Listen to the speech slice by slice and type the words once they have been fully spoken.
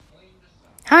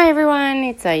Hi everyone,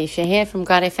 it's Aisha here from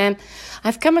God FM.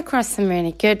 I've come across some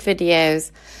really good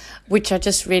videos which I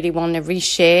just really want to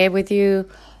reshare with you.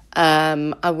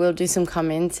 I will do some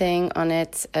commenting on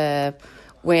it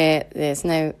where there's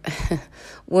no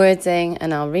wording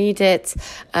and I'll read it.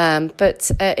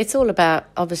 But it's all about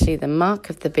obviously the mark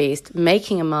of the beast,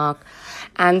 making a mark,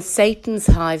 and Satan's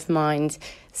hive mind,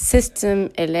 system,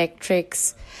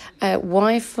 electrics,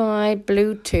 Wi-Fi,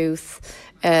 Bluetooth,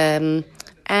 and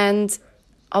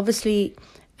obviously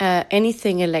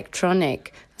anything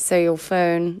electronic, so your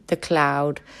phone, the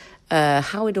cloud,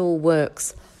 how it all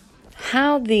works,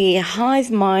 how the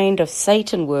hive mind of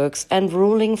Satan works and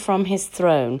ruling from his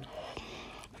throne,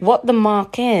 what the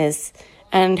mark is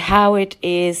and how it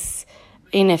is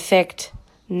in effect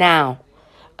now,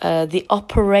 the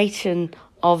operation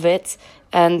of it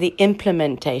and the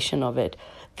implementation of it,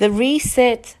 the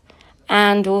reset,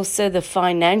 and also the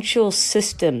financial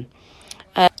system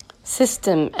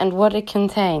and what it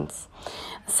contains.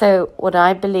 So what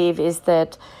I believe is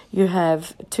that you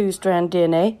have 2-strand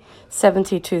DNA,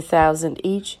 72,000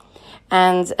 each,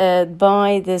 and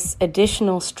by this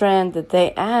additional strand that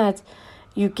they add,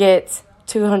 you get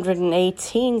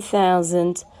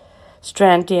 218,000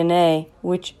 strand DNA,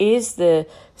 which is the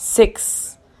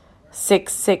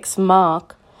 666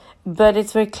 mark. But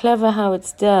it's very clever how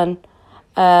it's done,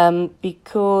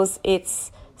 because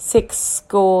it's 6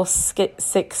 score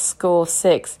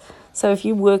 6. So if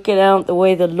you work it out the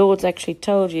way the Lord's actually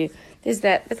told you, there's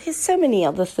that. But there's so many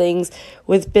other things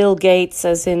with Bill Gates,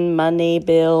 as in money,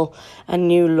 Bill, and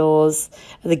new laws,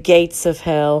 the gates of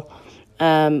hell,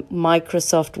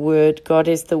 Microsoft Word, God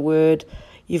is the Word.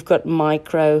 You've got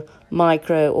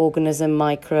microorganism,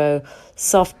 micro,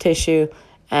 soft tissue,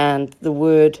 and the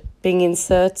Word being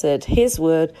inserted, his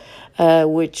Word,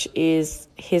 which is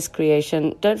his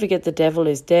creation. Don't forget the devil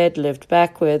is dead, lived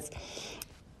backwards.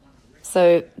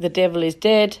 So the devil is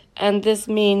dead, and this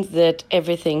means that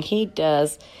everything he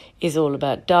does is all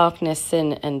about darkness,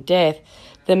 sin, and death.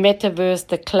 The metaverse,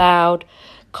 the cloud,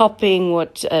 copying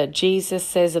what Jesus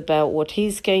says about what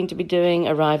he's going to be doing,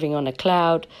 arriving on a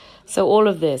cloud. So all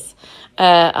of this.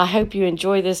 I hope you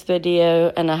enjoy this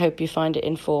video, and I hope you find it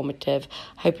informative.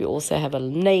 I hope you also have an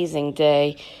amazing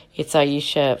day. It's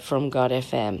Aisha from God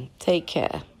FM. Take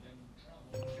care.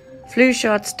 Flu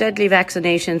shots, deadly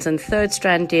vaccinations, and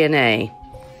 3rd-strand DNA.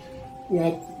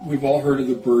 Well, we've all heard of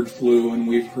the bird flu, and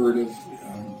we've heard of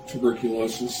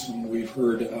tuberculosis, and we've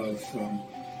heard of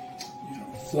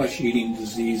flesh-eating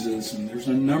diseases, and there's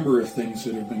a number of things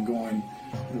that have been going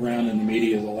around in the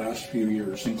media the last few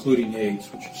years, including AIDS,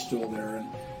 which is still there.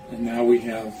 And now we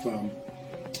have,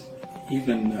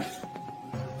 even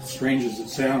strange as it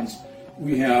sounds,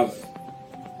 we have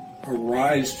a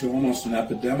rise to almost an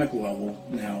epidemic level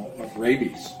now of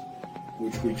rabies,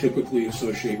 which we typically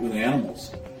associate with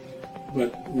animals.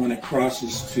 But when it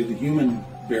crosses to the human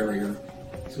barrier,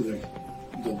 to the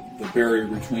barrier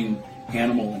between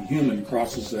animal and human,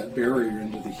 crosses that barrier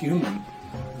into the human,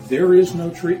 there is no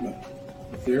treatment.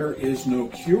 There is no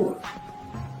cure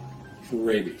for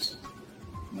rabies.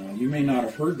 Now, you may not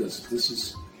have heard this. This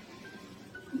is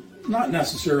not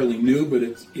necessarily new, but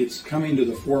it's coming to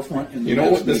the forefront. You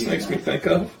know what this makes me think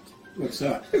of? What's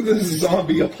that? This is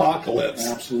zombie apocalypse.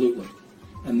 Absolutely.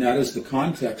 And that is the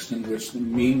context in which the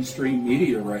mainstream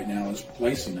media right now is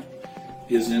placing it,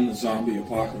 is in the zombie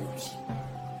apocalypse.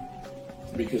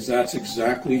 Because that's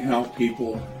exactly how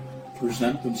people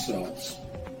present themselves,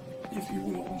 if you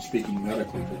will. I'm speaking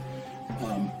medically, but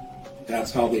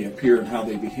that's how they appear and how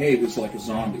they behave is like a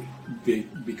zombie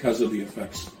because of the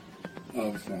effects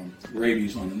of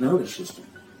rabies on the nervous system.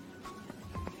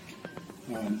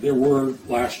 There were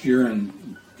last year and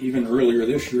even earlier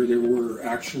this year, there were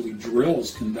actually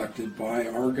drills conducted by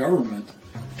our government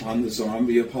on the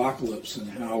zombie apocalypse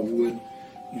and how would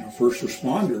first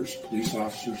responders, police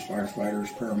officers,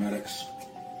 firefighters, paramedics,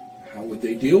 how would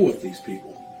they deal with these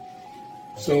people?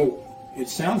 So it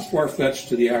sounds far-fetched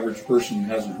to the average person who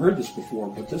hasn't heard this before,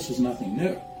 but this is nothing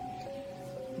new.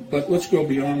 But let's go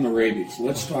beyond the rabies.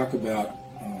 Let's talk about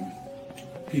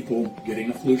people getting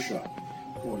a flu shot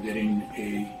or getting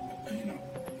a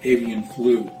avian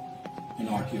flu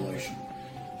inoculation.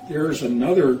 There's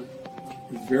another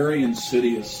very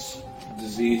insidious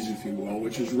disease, if you will,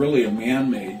 which is really a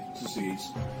man-made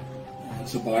disease.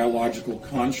 It's a biological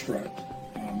construct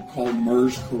called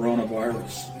MERS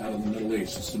coronavirus out of the Middle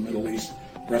East. It's the Middle East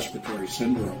respiratory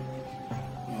syndrome.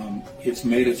 It's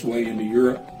made its way into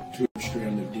Europe to a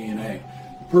strand of DNA.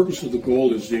 The purpose of the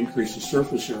goal is to increase the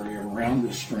surface area around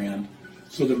this strand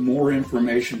so that more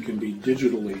information can be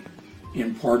digitally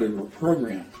imparted or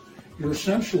programmed. You're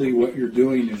essentially, what you're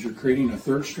doing is you're creating a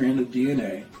 3rd strand of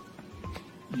DNA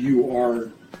you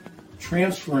are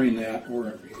transferring that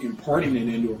or imparting it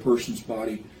into a person's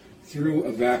body through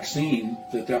a vaccine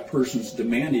that that person's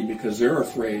demanding because they're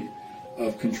afraid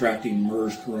of contracting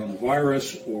MERS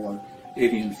coronavirus or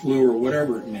avian flu or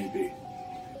whatever it may be.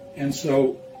 And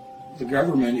so the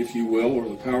government, if you will, or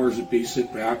the powers that be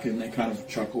sit back and they kind of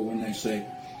chuckle when they say,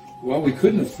 well, we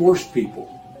couldn't have forced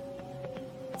people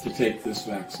to take this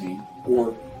vaccine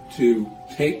or to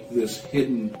take this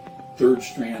hidden third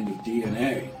strand of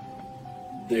DNA.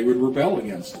 They would rebel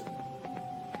against it.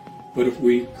 But if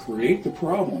we create the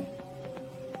problem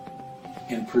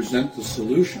and present the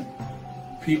solution,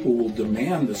 people will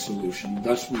demand the solution.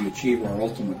 Thus we achieve our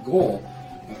ultimate goal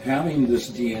of having this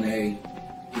DNA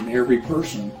in every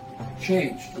person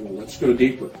changed. Well, let's go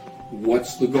deeper.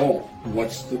 What's the goal?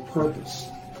 What's the purpose?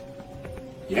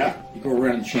 Yeah, you go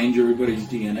around and change everybody's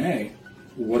DNA.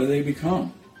 What do they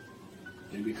become?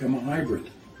 They become a hybrid.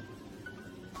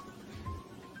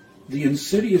 The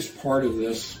insidious part of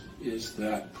this is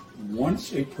that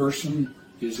once a person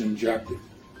is injected,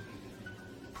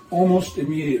 almost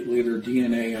immediately their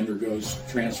DNA undergoes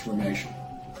transformation.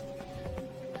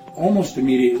 Almost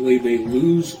immediately they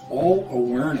lose all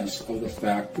awareness of the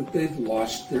fact that they've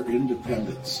lost their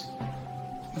independence,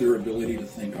 their ability to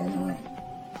think on their own,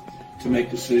 to make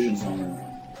decisions on their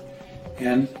own,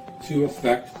 and to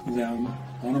affect them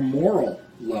on a moral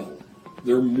level.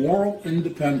 Their moral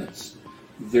independence,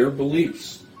 their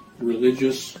beliefs,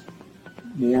 religious,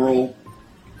 moral,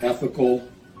 ethical,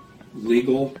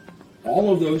 legal,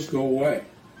 all of those go away.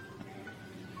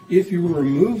 If you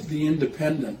remove the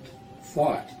independent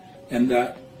thought and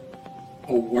that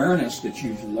awareness that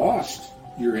you've lost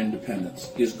your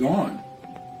independence is gone,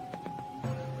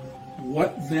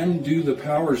 what then do the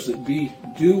powers that be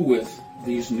do with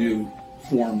these new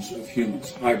forms of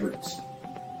humans, hybrids?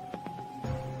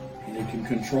 They can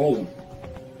control them.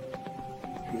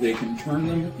 They can turn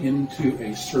them into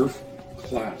a serf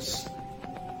class,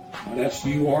 not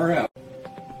S-U-R-F.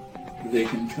 They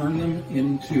can turn them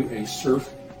into a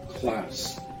serf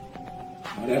class,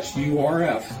 not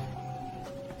S-U-R-F,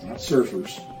 not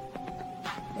surfers,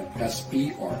 but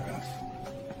S-E-R-F,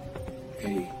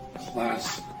 a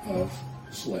class of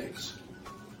slaves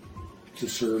to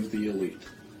serve the elite,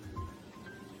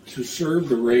 to serve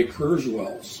the Ray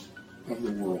Kurzweils of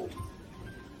the world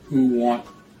who want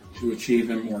to achieve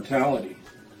immortality,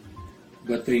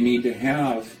 but they need to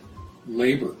have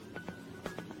labor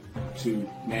to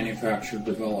manufacture,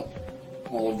 develop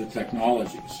all of the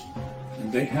technologies.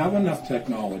 And they have enough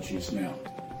technologies now.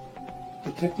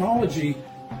 The technology,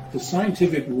 the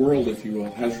scientific world, if you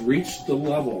will, has reached the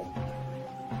level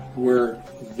where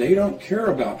they don't care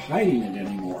about hiding it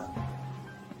anymore.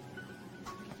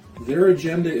 Their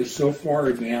agenda is so far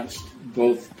advanced,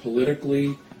 both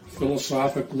politically,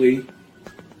 philosophically,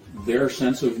 their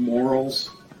sense of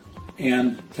morals,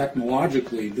 and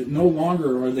technologically, that no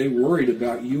longer are they worried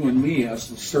about you and me as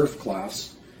the serf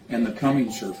class and the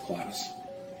coming serf class.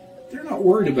 They're not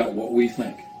worried about what we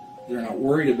think. They're not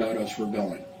worried about us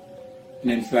rebelling.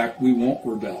 And in fact, we won't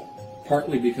rebel,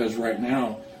 partly because right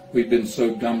now we've been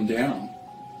so dumbed down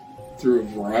through a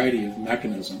variety of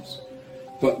mechanisms.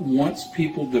 But once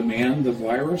people demand the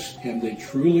virus and they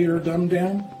truly are dumbed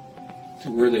down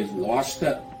to where they've lost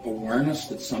that awareness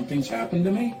that something's happened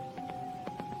to me,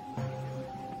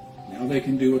 now they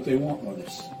can do what they want with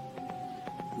us.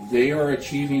 They are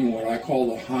achieving what I call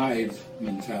the hive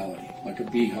mentality, like a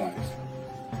beehive.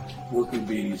 Worker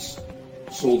bees,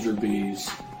 soldier bees,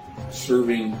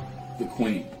 serving the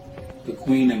queen. The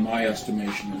queen, in my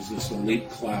estimation, is this elite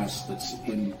class that's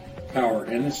in power,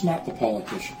 and it's not the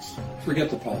politicians. Forget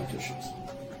the politicians.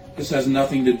 This has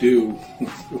nothing to do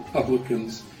with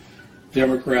Republicans,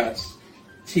 Democrats,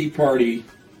 Tea Party,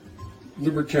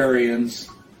 Libertarians.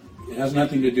 It has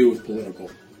nothing to do with political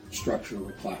structure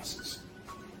or classes.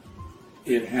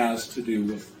 It has to do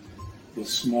with the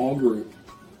small group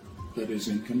that is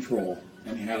in control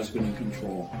and has been in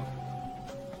control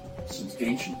since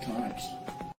ancient times.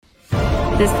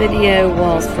 This video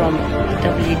was from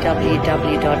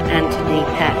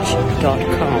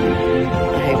www.anthonypatch.com.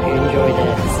 I hope you enjoyed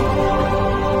it.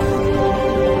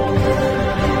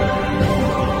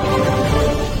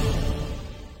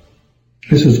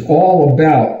 This is all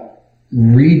about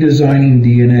redesigning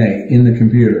DNA in the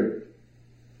computer.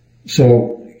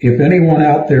 So if anyone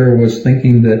out there was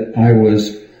thinking that I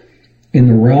was in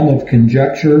the realm of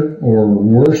conjecture, or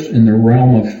worse, in the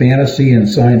realm of fantasy and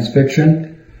science fiction,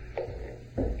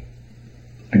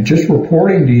 I'm just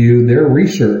reporting to you their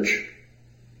research.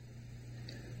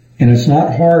 And it's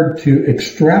not hard to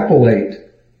extrapolate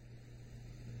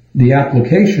the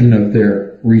application of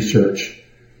their research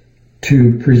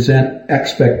to present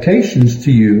expectations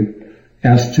to you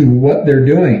as to what they're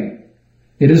doing.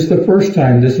 It is the first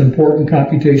time this important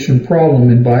computation problem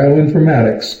in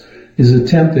bioinformatics is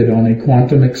attempted on a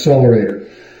quantum accelerator.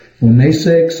 When they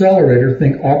say accelerator,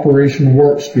 think Operation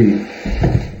Warp Speed.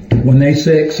 When they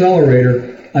say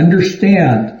accelerator,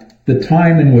 understand the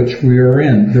time in which we are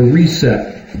in, the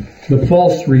reset, the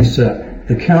false reset,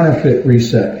 the counterfeit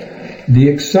reset.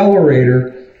 The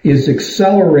accelerator is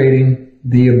accelerating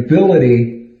the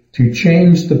ability to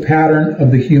change the pattern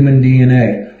of the human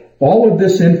DNA. All of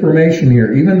this information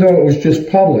here, even though it was just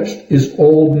published, is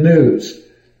old news.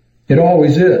 It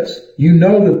always is. You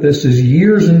know that this is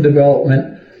years in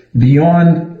development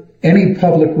beyond any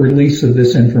public release of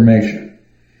this information.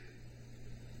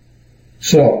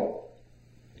 So,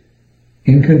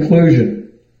 in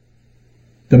conclusion,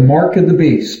 the mark of the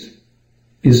beast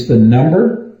is the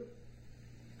number,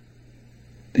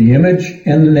 the image,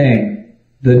 and the name.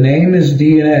 The name is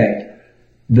DNA.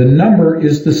 The number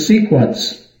is the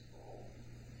sequence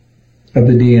of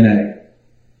the DNA.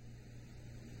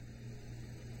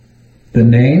 The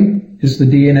name is the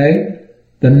DNA.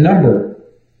 The number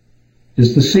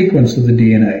is the sequence of the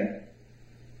DNA.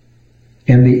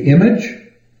 And the image,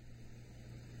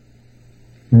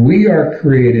 we are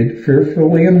created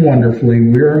fearfully and wonderfully.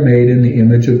 We are made in the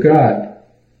image of God.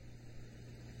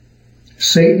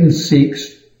 Satan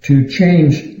seeks to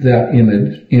change that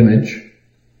image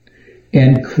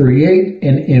and create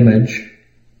an image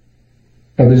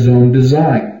of his own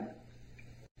design.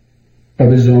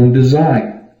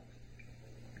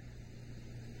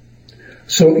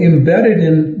 So embedded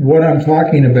in what I'm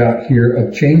talking about here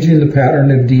of changing the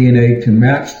pattern of DNA to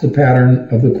match the pattern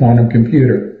of the quantum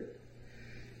computer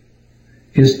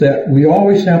is that we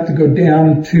always have to go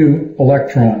down to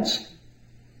electrons.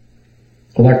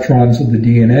 Electrons of the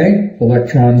DNA,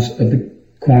 electrons of the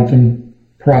quantum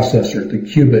processor, the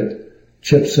qubit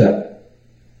chipset,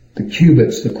 the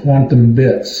qubits, the quantum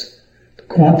bits. The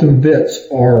quantum bits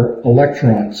are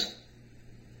electrons.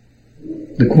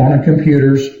 The quantum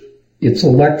computers, its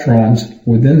electrons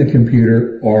within the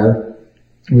computer are,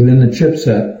 within the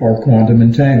chipset, are quantum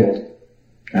entangled.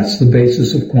 That's the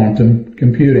basis of quantum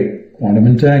computing, quantum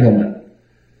entanglement.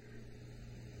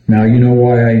 Now you know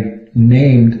why I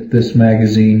named this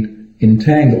magazine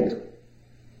Entangled.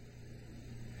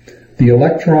 The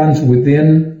electrons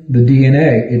within the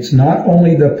DNA, it's not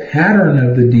only the pattern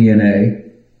of the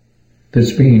DNA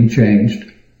that's being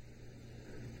changed,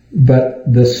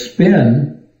 but the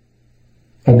spin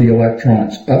of the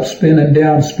electrons, upspin and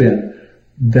downspin.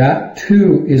 That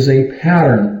too is a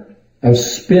pattern of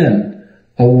spin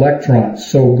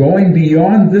electrons. So going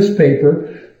beyond this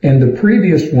paper and the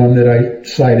previous one that I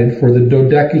cited for the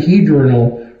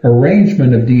dodecahedral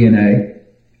arrangement of DNA,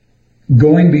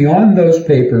 going beyond those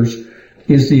papers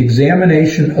is the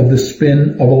examination of the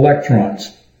spin of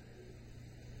electrons.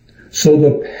 So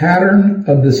the pattern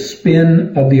of the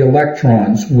spin of the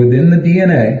electrons within the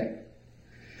DNA,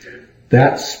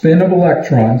 that spin of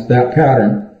electrons, that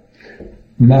pattern,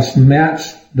 must match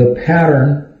the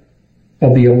pattern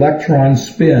of the electron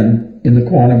spin in the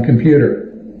quantum computer.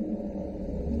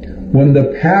 When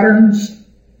the patterns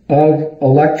of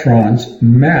electrons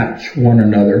match one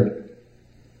another,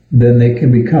 then they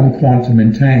can become quantum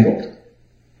entangled.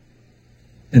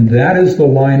 And that is the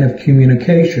line of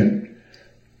communication,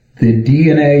 the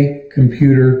DNA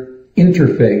computer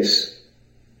interface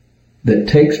that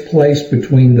takes place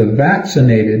between the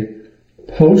vaccinated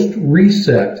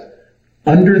post-reset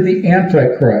under the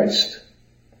Antichrist.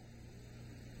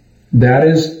 That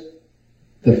is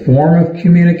the form of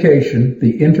communication,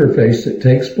 the interface that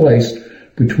takes place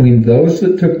between those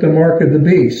that took the mark of the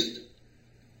beast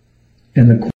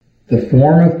and the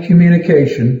form of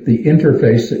communication, the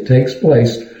interface that takes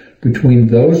place between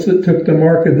those that took the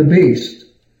mark of the beast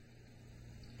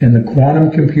and the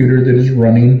quantum computer that is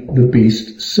running the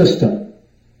beast system.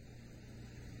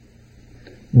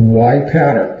 Why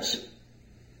patterns?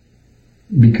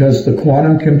 Because the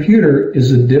quantum computer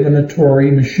is a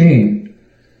divinatory machine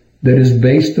that is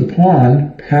based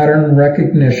upon pattern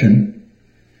recognition,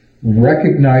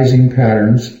 recognizing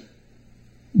patterns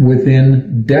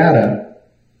within data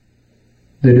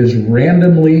that is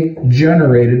randomly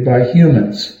generated by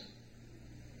humans.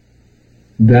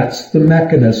 That's the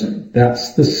mechanism.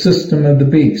 That's the system of the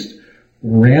beast.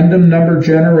 Random number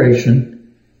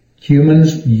generation,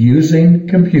 humans using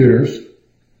computers,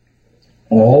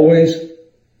 always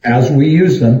as we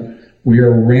use them, we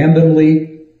are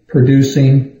randomly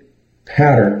producing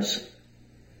patterns.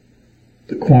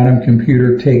 The quantum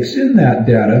computer takes in that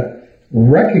data,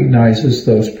 recognizes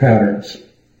those patterns,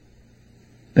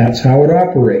 That's how it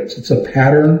operates. It's a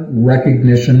pattern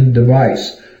recognition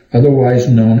device, otherwise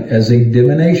known as a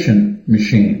divination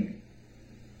machine.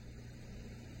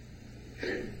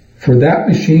 For that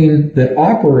machine that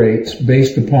operates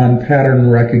based upon pattern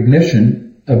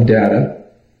recognition of data,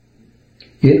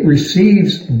 it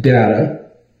receives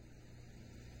data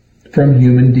from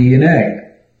human DNA.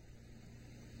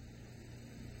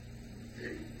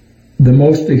 The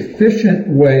most efficient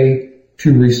way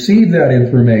to receive that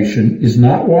information is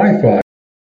not Wi-Fi.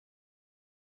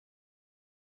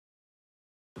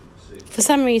 For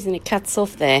some reason it cuts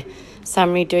off there, so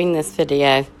I'm redoing this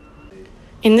video.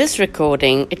 In this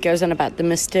recording, it goes on about the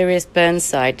mysterious burn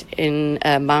site in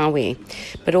Maui,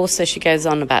 but also she goes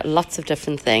on about lots of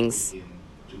different things.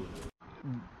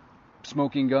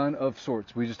 Smoking gun of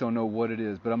sorts. We just don't know what it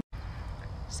is, but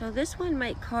So this one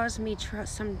might cause me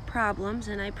some problems,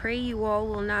 and I pray you all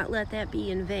will not let that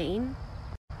be in vain.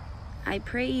 I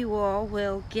pray you all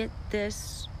will get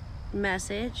this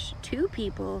message to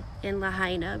people in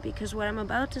Lahaina, because what I'm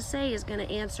about to say is going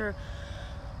to answer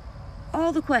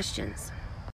all the questions.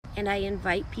 And I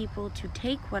invite people to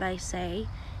take what I say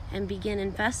and begin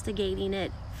investigating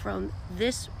it from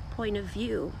this point of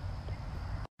view.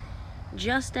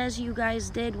 Just as you guys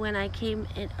did when I came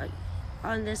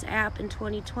on this app in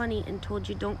 2020 and told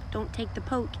you don't take the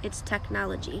poke, it's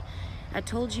technology. I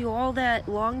told you all that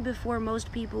long before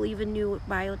most people even knew what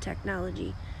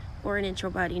biotechnology or an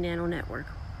intrabody nano network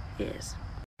is.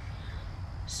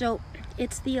 So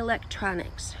it's the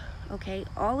electronics, okay?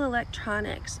 All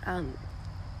electronics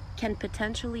can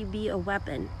potentially be a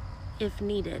weapon if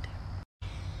needed.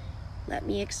 Let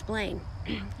me explain.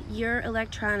 Your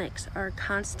electronics are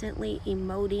constantly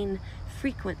emitting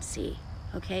frequency,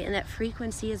 okay? And that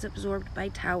frequency is absorbed by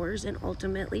towers and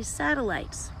ultimately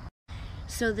satellites.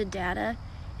 So the data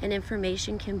and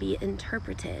information can be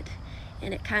interpreted.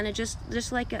 And it kind of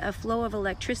just like a flow of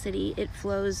electricity, it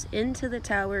flows into the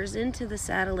towers, into the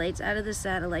satellites, out of the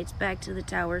satellites, back to the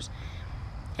towers,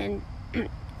 and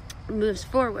moves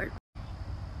forward.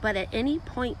 But at any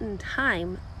point in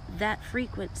time, that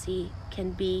frequency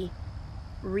can be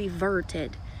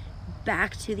reverted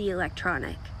back to the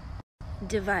electronic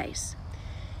device,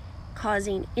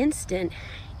 causing instant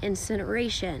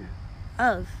incineration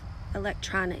of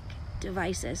electronic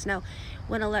devices. Now,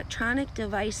 when electronic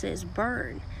devices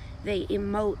burn, they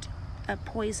emote a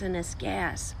poisonous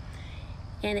gas,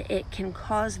 and it can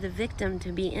cause the victim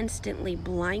to be instantly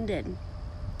blinded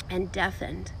and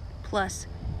deafened, plus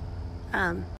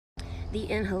the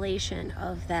inhalation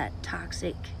of that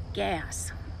toxic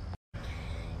gas.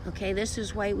 Okay, this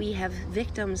is why we have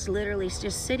victims literally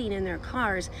just sitting in their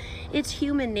cars. It's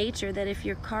human nature that if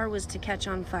your car was to catch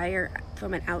on fire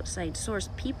from an outside source,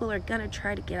 people are gonna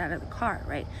try to get out of the car,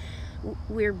 right?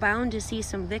 We're bound to see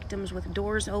some victims with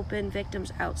doors open,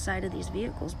 victims outside of these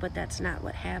vehicles, but that's not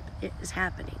what is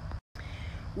happening.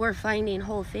 We're finding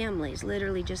whole families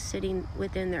literally just sitting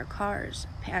within their cars,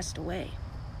 passed away,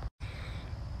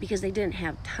 because they didn't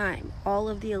have time. All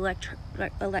of the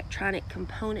electronic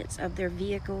components of their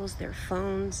vehicles, their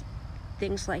phones,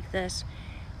 things like this,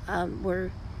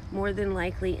 were more than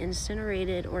likely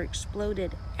incinerated or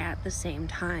exploded at the same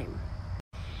time.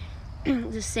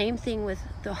 The same thing with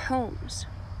the homes.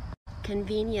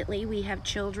 Conveniently, we have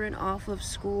children off of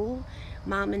school.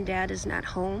 Mom and dad is not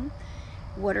home.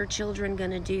 What are children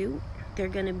gonna do? They're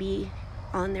gonna be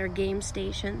on their game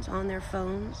stations, on their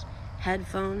phones,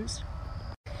 headphones.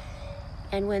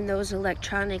 And when those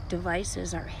electronic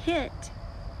devices are hit,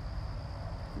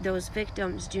 those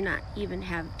victims do not even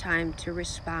have time to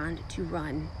respond, to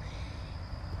run.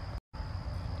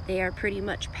 They are pretty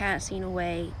much passing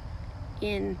away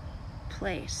in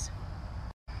place.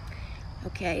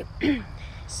 Okay,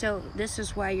 so this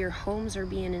is why your homes are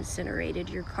being incinerated,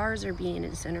 your cars are being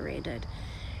incinerated,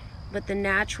 but the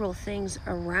natural things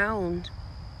around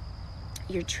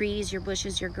your trees, your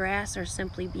bushes, your grass are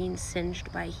simply being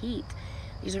singed by heat.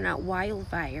 These are not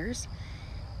wildfires.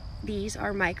 These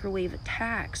are microwave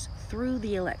attacks through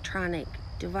the electronic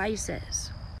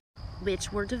devices,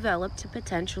 which were developed to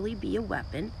potentially be a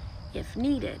weapon if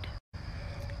needed.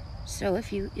 So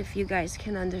if you guys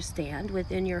can understand,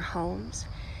 within your homes,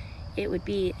 it would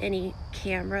be any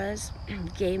cameras,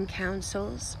 game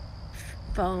consoles,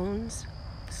 phones,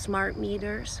 smart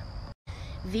meters,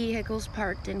 vehicles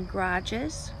parked in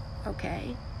garages,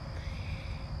 okay?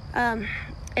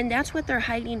 And that's what they're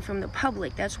hiding from the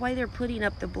public. That's why they're putting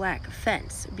up the black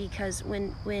fence, because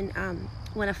when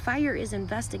a fire is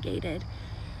investigated,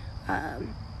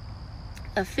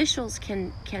 officials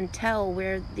can tell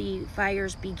where the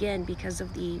fires begin because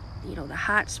of the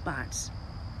hot spots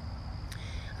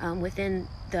within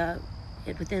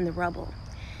the rubble.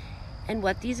 And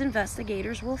what these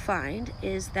investigators will find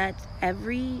is that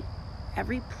every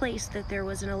place that there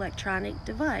was an electronic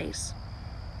device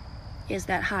is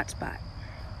that hotspot,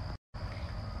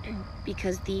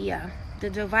 because the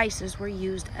devices were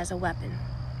used as a weapon.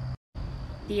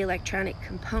 The electronic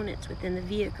components within the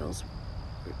vehicles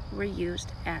were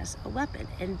used as a weapon,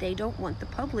 and they don't want the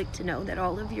public to know that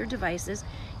all of your devices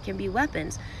can be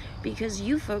weapons, because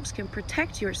you folks can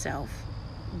protect yourself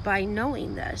by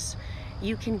knowing this.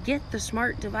 You can get the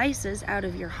smart devices out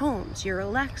of your homes, your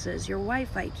Alexas, your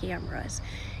Wi-Fi cameras.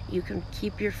 You can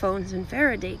keep your phones in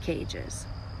Faraday cages.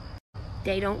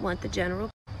 They don't want the general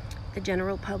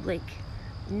public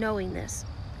knowing this,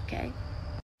 okay?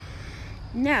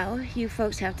 Now, you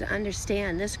folks have to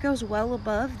understand, this goes well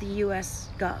above the U.S.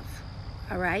 Gov,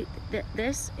 all right?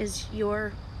 This is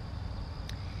your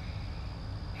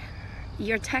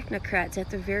technocrats at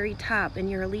the very top and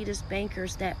your elitist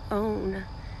bankers that own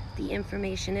the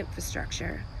information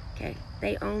infrastructure, okay?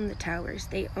 They own the towers,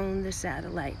 they own the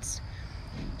satellites.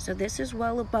 So this is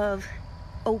well above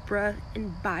Oprah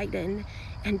and Biden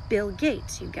and Bill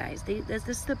Gates, you guys. This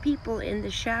is the people in the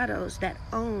shadows that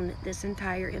own this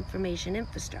entire information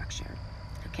infrastructure,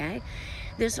 okay?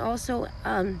 This also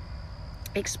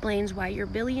explains why your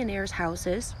billionaires'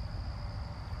 houses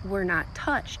were not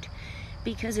touched,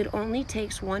 because it only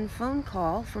takes one phone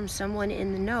call from someone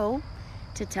in the know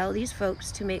to tell these folks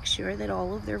to make sure that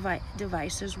all of their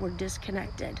devices were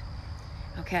disconnected,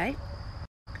 okay?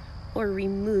 Or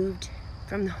removed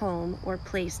from the home, or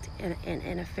placed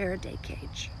in a Faraday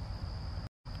cage.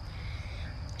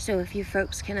 So if you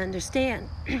folks can understand,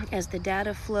 as the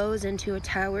data flows into a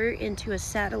tower, into a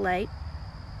satellite,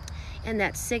 and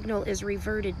that signal is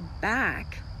reverted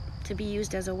back to be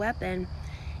used as a weapon,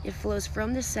 it flows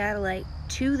from the satellite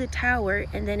to the tower,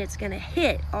 and then it's going to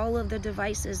hit all of the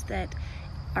devices that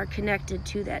are connected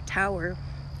to that tower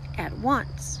at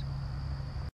once.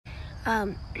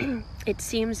 It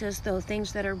seems as though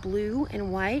things that are blue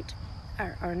and white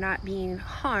are not being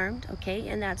harmed, okay?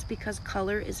 And that's because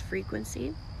color is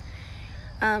frequency.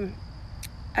 A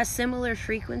similar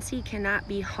frequency cannot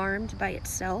be harmed by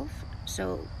itself,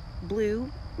 so blue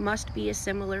must be a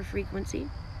similar frequency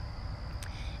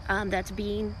that's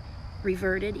being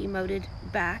reverted, emoted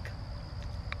back.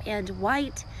 And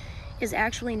white is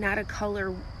actually not a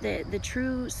color. The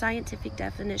true scientific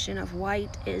definition of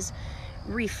white is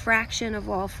refraction of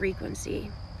all frequency,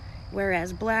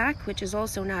 whereas black, which is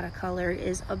also not a color,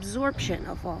 is absorption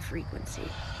of all frequency.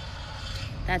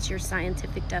 That's your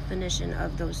scientific definition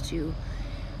of those two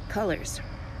colors,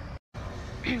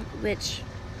 which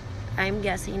I'm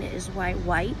guessing is why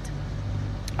white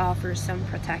offers some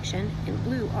protection and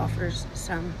blue offers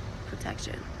some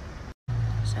protection.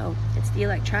 So it's the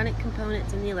electronic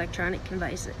components and the electronic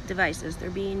devices. They're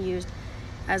being used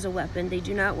as a weapon. They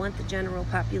do not want the general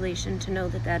population to know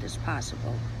that that is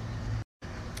possible,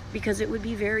 because it would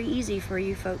be very easy for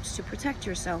you folks to protect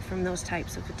yourself from those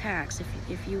types of attacks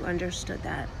if you understood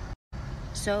that.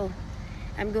 So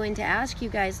I'm going to ask you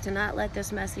guys to not let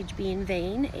this message be in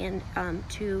vain, and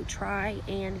to try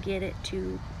and get it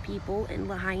to people in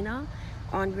Lahaina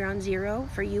on Ground Zero,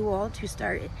 for you all to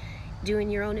start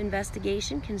doing your own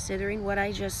investigation, considering what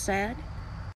I just said.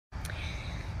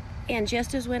 And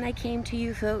just as when I came to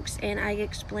you folks and I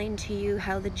explained to you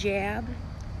how the jab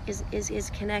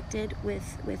is connected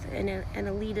with an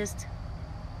elitist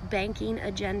banking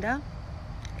agenda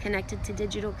connected to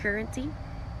digital currency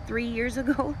 3 years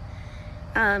ago,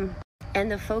 and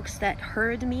the folks that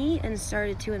heard me and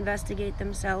started to investigate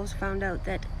themselves found out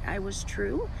that I was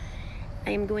true,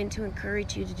 I am going to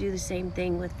encourage you to do the same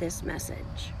thing with this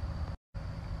message.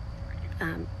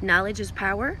 Knowledge is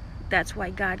power. That's why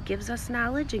God gives us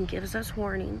knowledge and gives us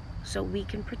warning, so we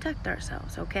can protect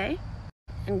ourselves, okay?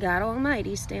 And God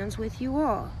Almighty stands with you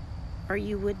all, or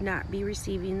you would not be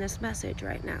receiving this message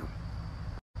right now.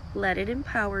 Let it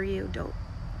empower you, don't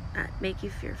not make you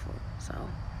fearful. So,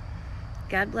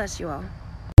 God bless you all.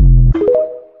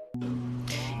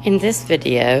 In this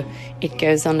video, it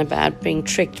goes on about being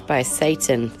tricked by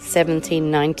Satan,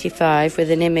 1795,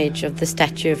 with an image of the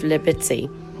Statue of Liberty.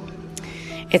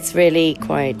 It's really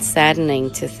quite saddening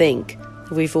to think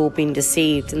we've all been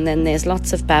deceived. And then there's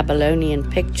lots of Babylonian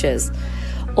pictures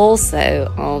also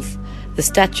of the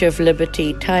Statue of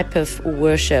Liberty type of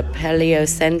worship,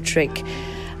 heliocentric,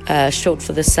 short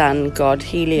for the sun god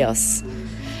Helios.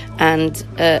 And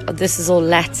this is all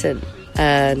Latin,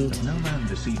 and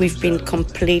we've been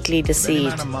completely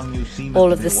deceived.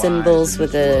 All of the symbols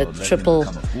with the triple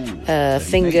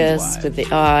fingers, with the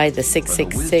eye, the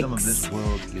 666,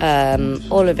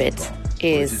 all of it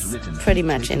is pretty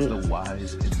much in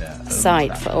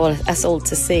sight for us all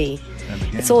to see.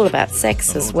 it's all about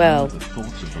sex as well.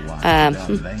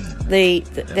 The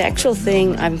actual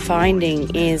thing I'm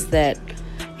finding is that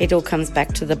it all comes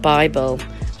back to the Bible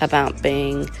about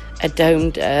being a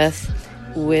domed earth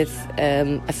with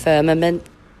a firmament.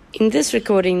 In this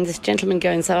recording, this gentleman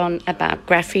goes on about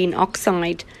graphene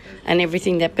oxide and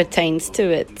everything that pertains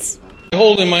to it. I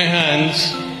hold in my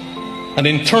hands an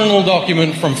internal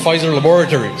document from Pfizer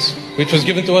Laboratories, which was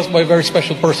given to us by a very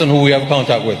special person who we have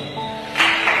contact with,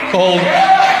 called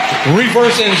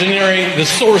Reverse Engineering the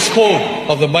Source Code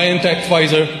of the BioNTech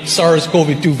Pfizer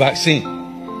SARS-CoV-2 vaccine.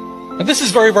 And this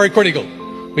is very, very critical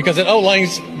because it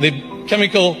outlines the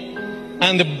chemical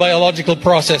and the biological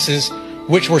processes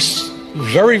which were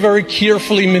very, very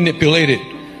carefully manipulated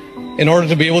in order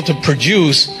to be able to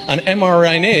produce an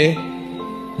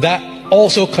mRNA that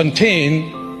also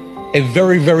contained a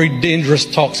very, very dangerous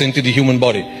toxin to the human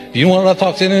body. Do you know what that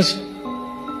toxin is?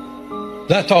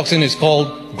 That toxin is called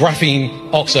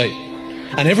graphene oxide.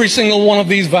 And every single one of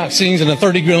these vaccines in a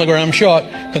 30 milligram shot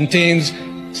contains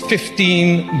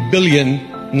 15 billion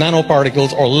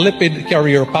nanoparticles or lipid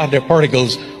carrier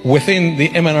particles within the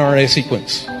mRNA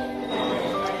sequence.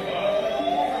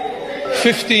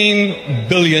 15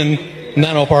 billion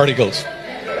nanoparticles.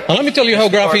 And let me tell you how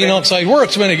graphene oxide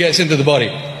works when it gets into the body.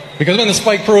 Because when the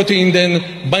spike protein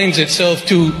then binds itself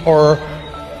to our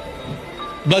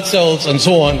blood cells and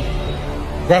so on,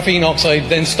 graphene oxide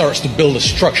then starts to build a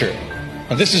structure.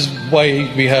 And this is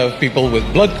why we have people with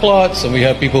blood clots and we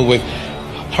have people with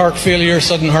heart failure,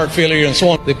 sudden heart failure and so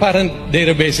on. The patent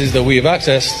databases that we have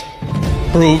accessed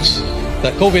proves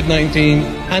that COVID-19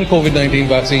 and COVID-19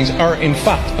 vaccines are in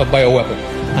fact a bioweapon.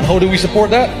 And how do we support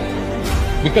that?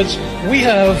 Because we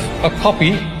have a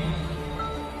copy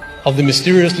of the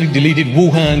mysteriously deleted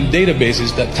Wuhan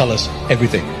databases that tell us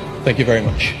everything. Thank you very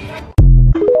much.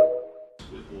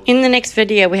 In the next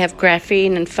video, we have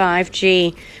graphene and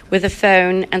 5G with a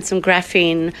phone and some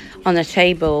graphene on a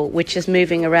table, which is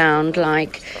moving around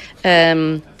like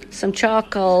some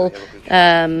charcoal,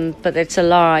 but it's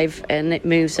alive and it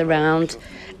moves around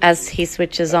as he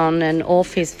switches on and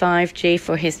off his 5G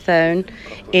for his phone.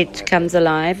 It comes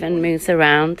alive and moves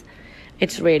around.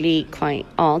 It's really quite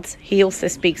odd. He also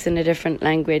speaks in a different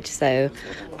language, so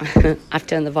I've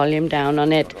turned the volume down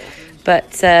on it.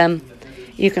 But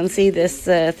you can see this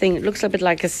thing. It looks a bit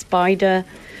like a spider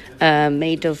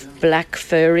made of black,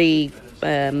 furry,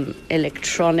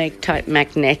 electronic type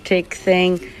magnetic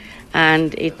thing.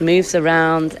 And it moves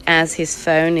around as his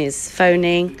phone is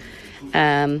phoning,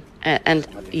 and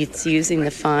it's using the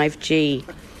 5G.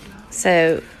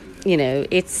 So, you know,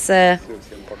 it's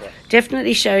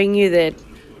definitely showing you that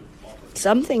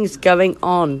something's going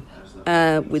on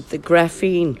with the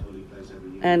graphene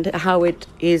and how it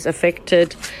is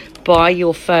affected by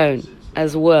your phone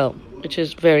as well, which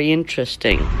is very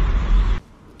interesting.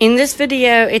 In this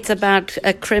video, it's about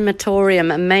a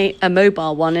crematorium, a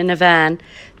mobile one in a van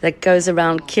that goes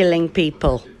around killing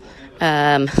people,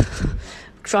 trying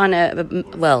to,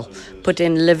 well, put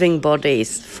in living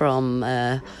bodies from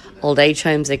old age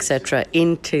homes, etc.,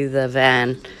 into the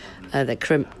van, the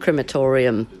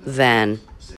crematorium van.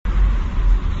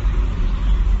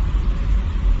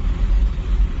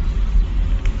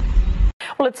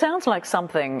 Well, it sounds like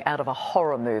something out of a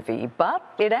horror movie, but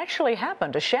it actually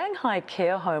happened. A Shanghai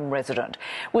care home resident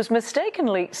was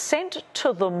mistakenly sent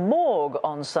to the morgue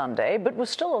on Sunday, but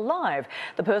was still alive.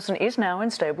 The person is now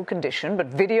in stable condition, but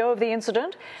video of the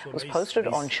incident was posted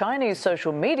on Chinese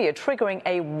social media, triggering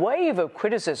a wave of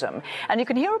criticism. And you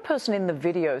can hear a person in the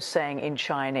video saying in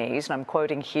Chinese, and I'm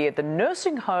quoting here, "The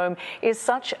nursing home is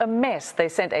such a mess. They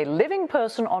sent a living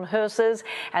person on hearses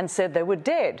and said they were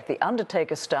dead. The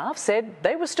undertaker staff said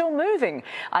they were still moving.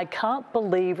 I can't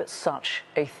believe such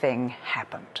a thing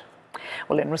happened."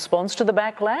 Well, in response to the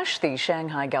backlash, the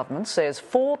Shanghai government says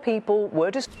 4 people were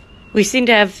We seem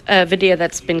to have a video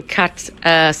that's been cut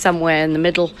somewhere in the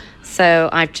middle, so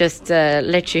I've just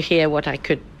let you hear what I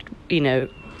could,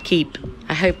 keep.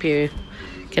 I hope you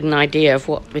get an idea of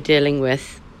what we're dealing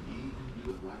with.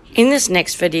 In this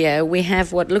next video, we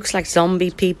have what looks like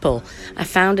zombie people. I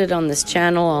found it on this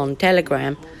channel on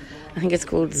Telegram. I think it's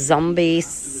called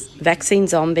Vaccine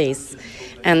Zombies.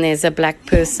 And there's a black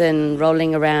person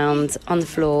rolling around on the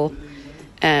floor.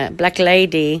 Black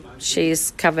lady,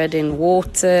 she's covered in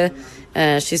water.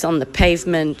 She's on the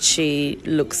pavement. She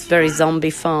looks very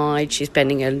zombified. She's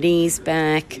bending her knees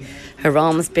back, her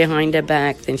arms behind her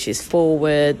back. Then she's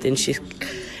forward. Then she's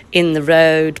in the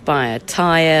road by a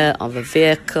tire of a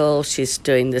vehicle. She's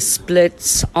doing the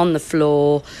splits on the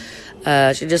floor.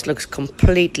 She just looks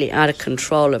completely out of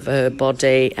control of her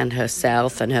body and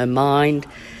herself and her mind.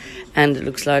 and it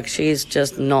looks like she's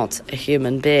just not a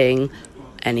human being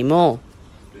anymore.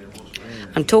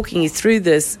 I'm talking you through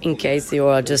this in case you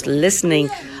are just listening,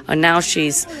 and now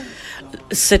she's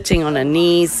sitting on her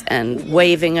knees and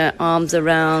waving her arms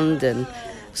around and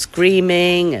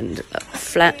screaming and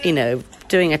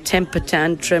doing a temper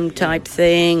tantrum type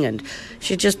thing, and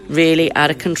she's just really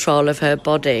out of control of her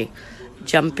body,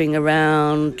 jumping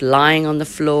around, lying on the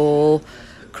floor,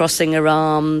 crossing her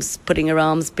arms, putting her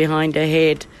arms behind her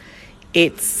head.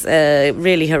 It's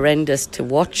really horrendous to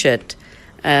watch it.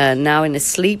 Now in a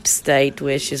sleep state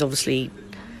where she's obviously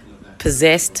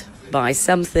possessed by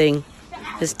something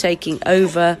is taking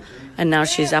over, and now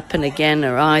she's up and again,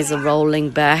 her eyes are rolling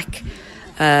back,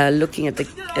 looking at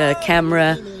the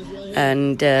camera,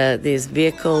 and there's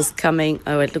vehicles coming.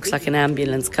 Oh, it looks like an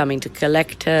ambulance coming to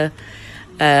collect her,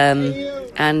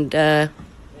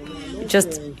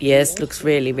 looks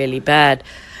really, really bad.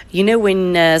 You know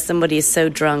when somebody is so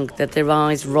drunk that their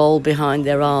eyes roll behind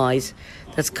their eyes?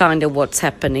 That's kind of what's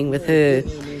happening with her.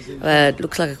 It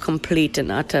looks like a complete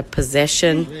and utter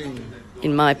possession,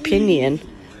 in my opinion,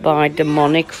 by a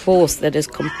demonic force that has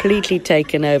completely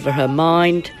taken over her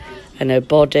mind and her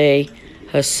body,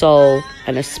 her soul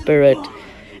and her spirit.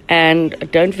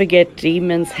 And don't forget,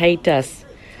 demons hate us.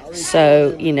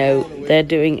 So, they're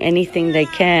doing anything they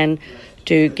can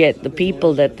to get the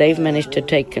people that they've managed to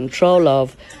take control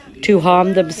of to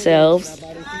harm themselves,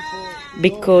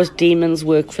 because demons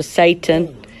work for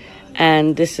Satan,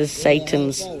 and this is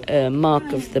Satan's mark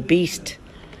of the beast,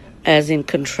 as in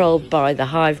controlled by the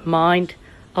hive mind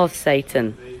of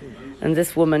Satan. And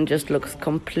this woman just looks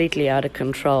completely out of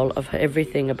control of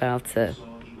everything about her.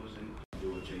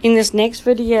 In this next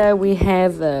video, we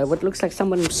have what looks like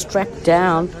someone strapped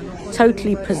down,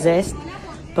 totally possessed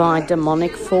by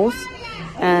demonic force,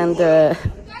 and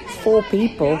 4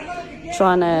 people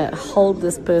trying to hold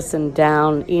this person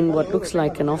down in what looks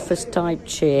like an office-type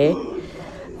chair.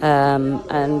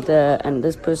 And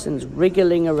this person's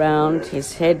wriggling around,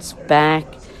 his head's back,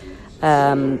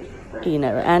 and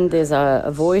there's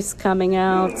a voice coming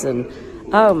out, and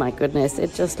oh my goodness,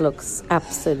 it just looks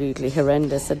absolutely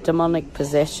horrendous. A demonic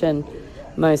possession,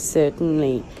 most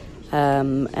certainly.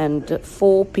 And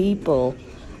 4 people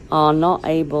are not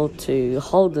able to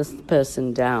hold this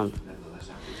person down.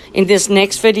 In this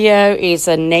next video is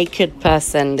a naked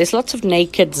person. There's lots of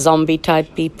naked zombie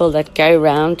type people that go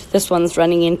around. This one's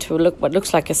running into what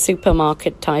looks like a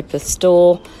supermarket type of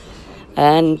store,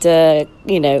 and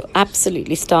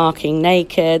absolutely starking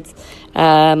naked.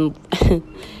 And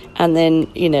then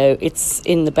it's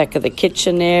in the back of the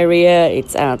kitchen area,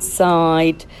 it's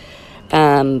outside,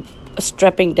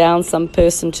 strapping down some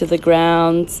person to the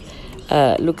ground.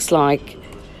 Looks like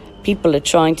people are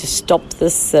trying to stop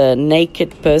this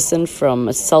naked person from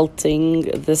assaulting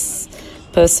this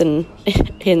person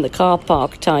in the car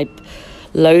park type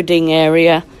loading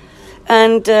area.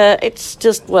 And it's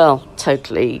just,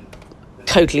 totally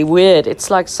weird. It's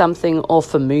like something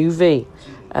off a movie.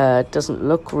 It doesn't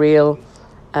look real,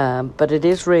 but it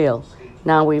is real.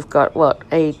 Now we've got,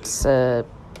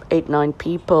 8-9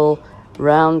 people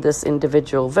around this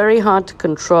individual. Very hard to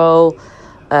control,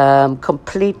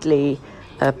 completely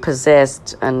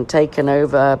possessed and taken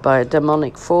over by a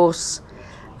demonic force.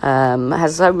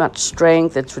 Has so much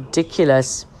strength, it's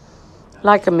ridiculous,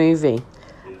 like a movie,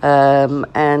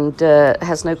 and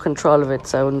has no control of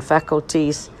its own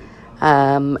faculties.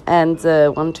 And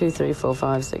 1, 2, 3, 4,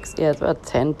 5, 6, about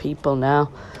 10 people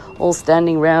now, all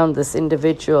standing around this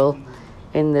individual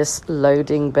in this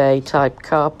loading bay type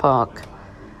car park.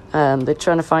 They're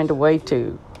trying to find a way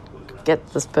to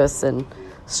get this person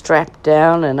strapped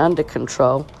down and under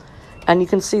control, and you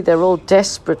can see they're all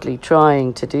desperately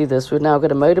trying to do this. We've now got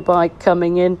a motorbike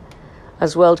coming in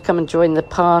as well to come and join the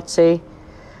party,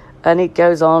 and it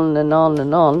goes on and on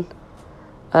and on.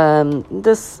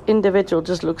 This individual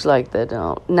just looks like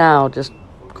they're now just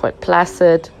quite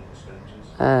placid.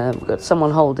 We've got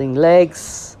someone holding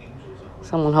legs,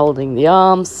 someone holding the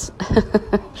arms,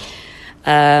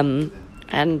 and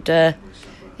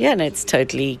it's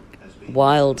totally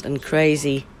wild and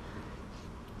crazy.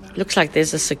 Looks like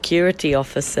there's a security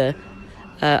officer.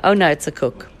 It's a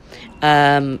cook.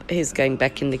 He's going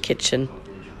back in the kitchen.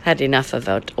 Had enough of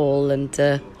it all, and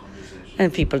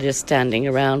people just standing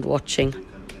around watching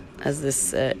as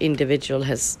this individual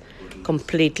has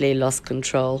completely lost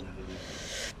control.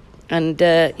 And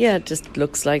it just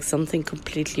looks like something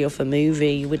completely off a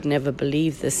movie. You would never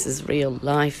believe this is real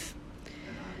life.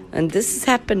 And this is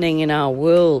happening in our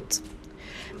world.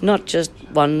 Not just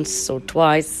once or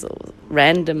twice or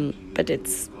random, but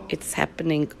it's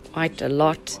happening quite a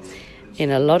lot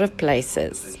in a lot of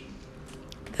places.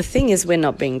 The thing is, we're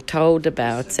not being told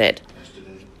about it.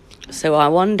 So I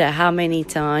wonder how many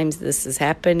times this is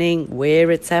happening,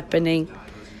 where it's happening,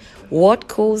 what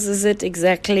causes it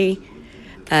exactly,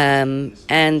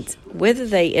 and whether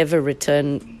they ever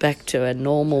return back to a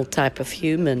normal type of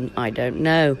human, I don't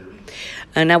know.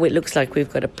 And now it looks like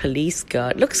we've got a police car.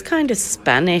 It looks kind of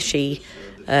Spanish-y.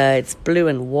 It's blue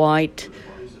and white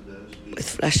with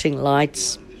flashing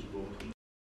lights.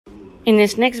 In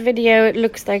this next video, it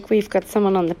looks like we've got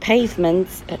someone on the pavement,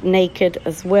 naked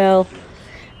as well.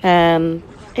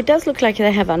 It does look like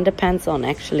they have underpants on,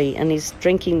 actually, and he's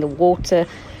drinking the water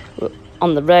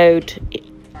on the road.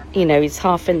 You know, he's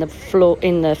half in the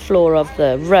floor of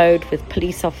the road with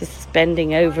police officers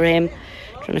bending over him,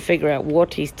 trying to figure out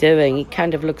what he's doing. He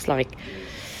kind of looks like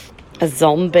a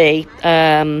zombie,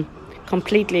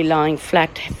 completely lying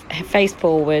flat, face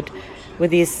forward,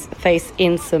 with his face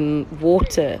in some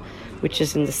water, which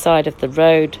is in the side of the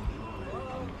road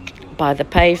by the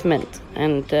pavement,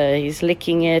 and he's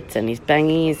licking it, and he's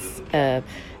banging his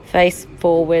face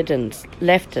forward and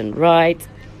left and right,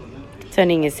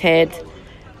 turning his head,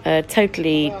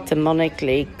 totally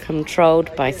demonically controlled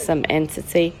by some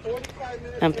entity.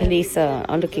 And police are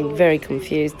looking very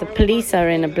confused. The police are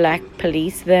in a black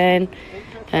police van.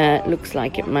 Looks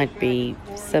like it might be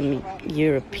some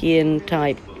European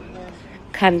type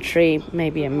country,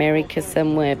 maybe America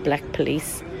somewhere, black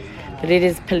police. But it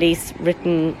is police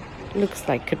written, looks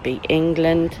like could be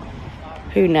England.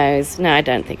 Who knows? No, I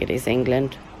don't think it is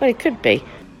England, but it could be.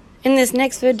 In this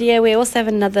next video, we also have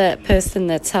another person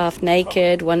that's half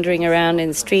naked, wandering around in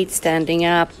the street, standing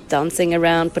up, dancing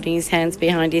around, putting his hands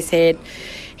behind his head.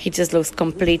 He just looks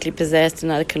completely possessed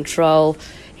and out of control.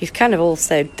 He's kind of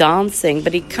also dancing,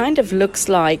 but he kind of looks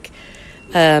like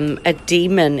a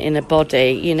demon in a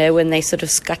body, you know, when they sort of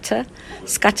scutter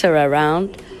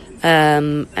around.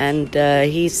 And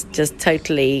he's just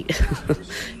totally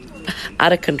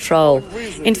out of control.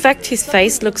 In fact, his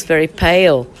face looks very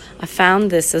pale. I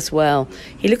found this as well.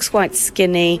 He looks quite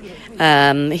skinny.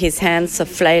 His hands are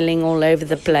flailing all over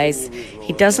the place.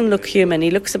 He doesn't look human.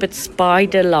 He looks a bit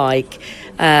spider-like,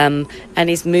 and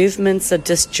his movements are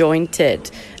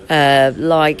disjointed,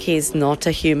 like he's not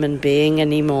a human being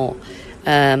anymore.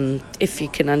 If you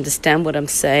can understand what I'm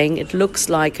saying, it looks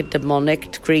like a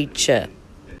demonic creature.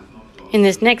 In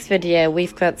this next video,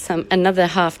 we've got another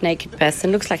half-naked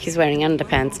person. Looks like he's wearing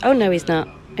underpants. Oh, no, he's not.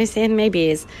 Is he? Maybe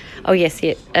he is. Oh, yes,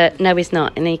 no, he's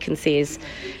not. And you can see his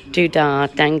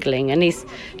doodah dangling. And he's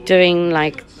doing,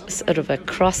 like, sort of a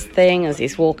cross thing as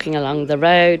he's walking along the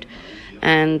road.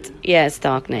 And, yeah,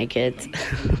 stark naked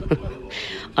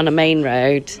on a main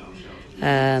road.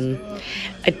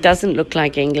 It doesn't look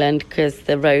like England because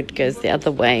the road goes the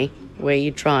other way, where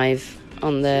you drive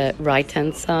on the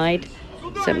right-hand side.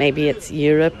 So maybe it's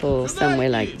Europe or somewhere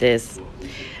like this.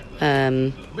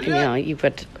 You've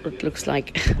got what looks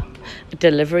like a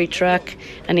delivery truck,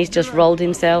 and he's just rolled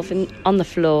himself on the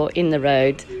floor in the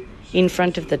road in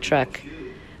front of the truck.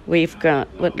 We've got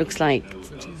what looks like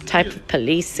type of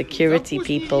police security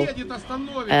people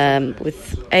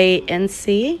with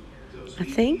ANC, I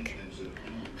think,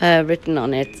 written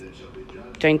on it.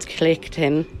 Going to collect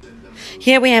him.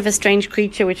 Here we have a strange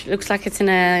creature which looks like it's in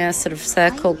a sort of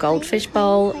circle goldfish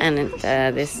bowl, and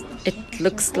it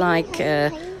looks like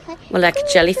like a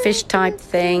jellyfish type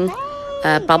thing,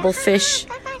 bubblefish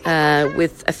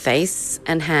with a face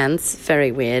and hands.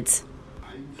 Very weird.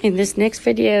 In this next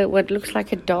video, what looks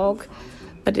like a dog,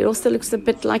 but it also looks a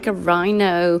bit like a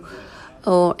rhino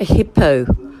or a hippo,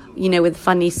 you know, with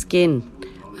funny skin,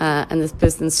 and this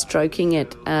person's stroking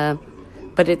it.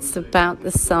 But it's about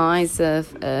the size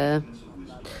of a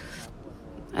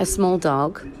small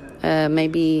dog,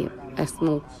 maybe a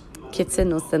small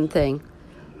kitten or something.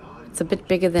 It's a bit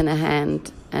bigger than a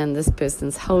hand, and this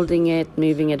person's holding it,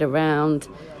 moving it around,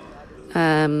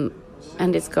 and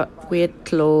it's got weird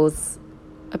claws,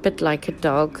 a bit like a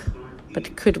dog, but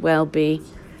it could well be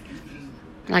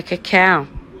like a cow.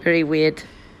 Very weird.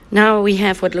 Now we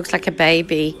have what looks like a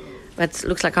baby, but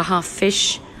looks like a half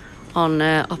fish on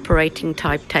an operating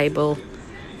type table.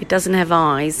 It doesn't have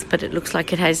eyes, but it looks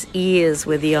like it has ears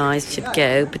where the eyes should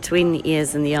go, between the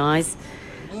ears and the eyes.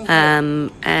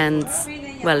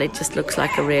 Well, it just looks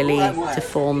like a really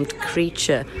deformed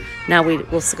creature. Now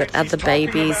we've also got other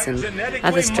babies and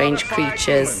other strange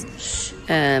creatures,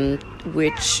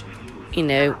 which, you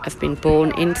know, have been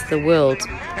born into the world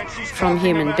from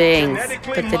human beings,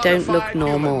 but they don't look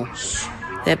normal.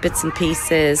 Their bits and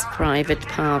pieces, private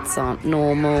parts aren't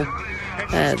normal.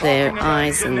 Their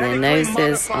eyes and their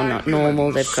noses are not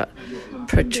normal. They've got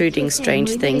protruding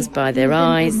strange things by their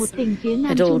eyes.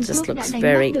 It all just looks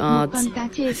very odd.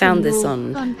 I found this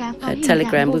on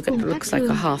Telegram. It looks like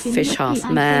a half fish, half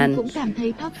man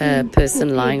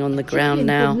person lying on the ground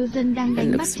now. It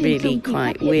looks really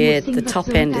quite weird. The top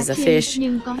end is a fish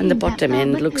and the bottom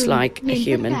end looks like a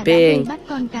human being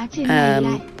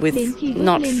with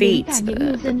not feet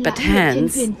but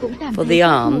hands for the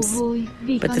arms,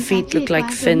 but the feet look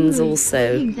like fins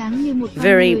also.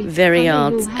 Very, very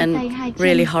odd and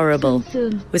really horrible,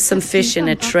 with some fish in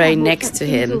a tray next to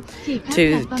him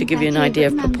to give you an idea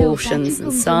of proportions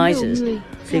and sizes.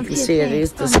 So you can see it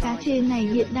is just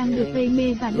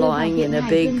lying in a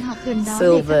big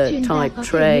silver type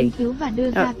tray.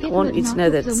 Now, I want you to know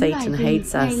that Satan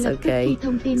hates us, okay?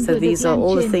 So these are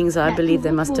all the things I believe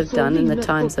they must have done in the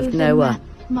times of Noah.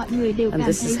 And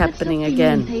this is happening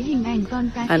again.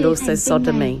 And also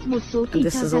sodomy. And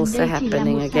this is also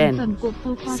happening again.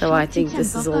 So I think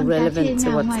this is all relevant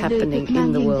to what's happening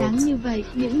in the world.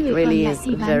 It really is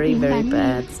very, very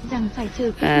bad.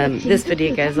 This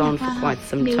video goes on for quite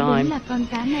some time.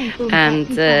 And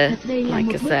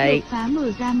like I say,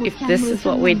 if this is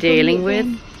what we're dealing with,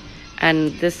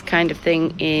 and this kind of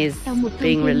thing is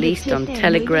being released on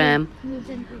Telegram,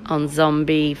 on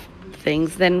zombie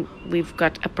things, then we've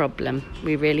got a problem.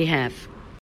 We really have.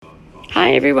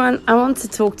 Hi everyone, I want to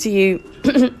talk to you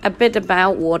a bit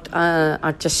about what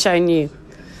I've just shown you.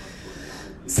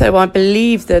 So I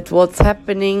believe that what's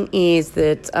happening is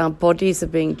that our bodies are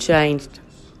being changed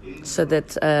so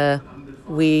that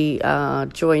we are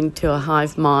joined to a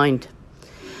hive mind.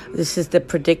 This is the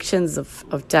predictions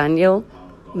of Daniel,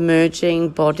 merging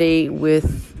body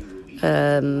with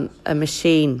a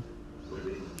machine.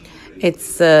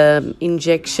 It's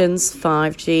injections,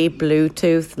 5G,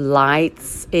 Bluetooth,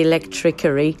 lights,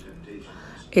 electricity.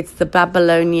 It's the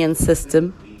Babylonian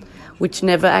system, which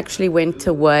never actually went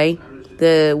away.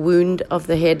 The wound of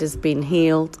the head has been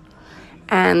healed.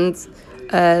 And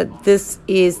this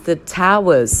is the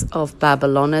towers of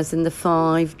Babylon, as in the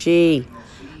 5G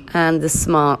and the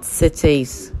smart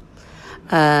cities.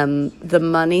 The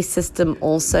money system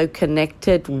also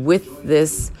connected with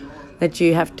this, that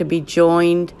you have to be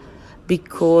joined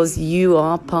because you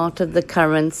are part of the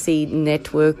currency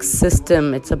network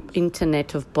system. It's an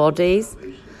internet of bodies,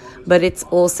 but it's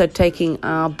also taking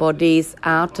our bodies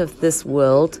out of this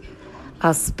world,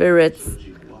 our spirits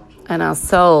and our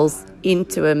souls,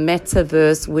 into a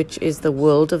metaverse, which is the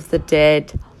world of the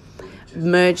dead,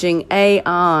 merging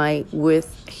AI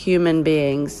with human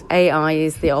beings. AI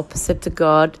is the opposite to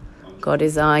God. God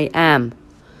is I am.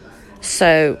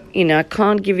 So, I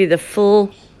can't give you the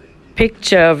full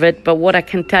picture of it, but what I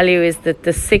can tell you is that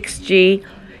the 6G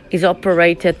is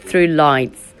operated through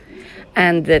lights,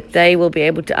 and that they will be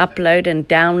able to upload and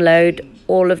download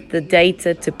all of the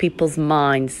data to people's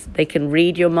minds. They can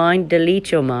read your mind,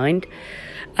 delete your mind,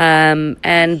 and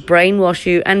brainwash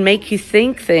you and make you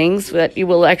think things that you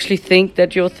will actually think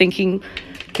that you're thinking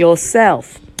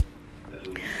yourself.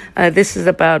 This is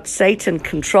about Satan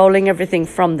controlling everything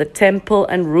from the temple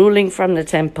and ruling from the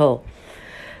temple.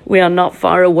 We are not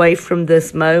far away from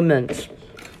this moment.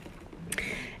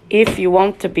 If you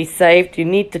want to be saved, you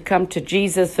need to come to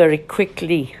Jesus very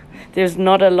quickly. There's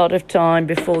not a lot of time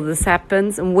before this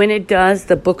happens, and when it does,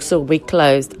 the books will be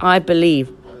closed, I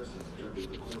believe.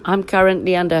 I'm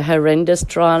currently under horrendous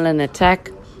trial and attack,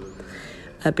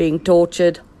 being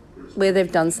tortured, where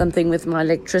they've done something with my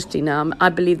electricity now. I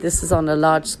believe this is on a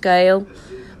large scale.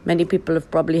 Many people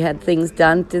have probably had things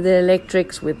done to the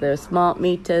electrics with their smart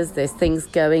meters. There's things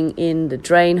going in the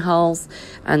drain holes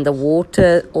and the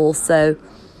water also,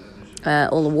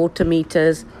 all the water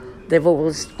meters. They've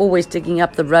always digging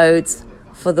up the roads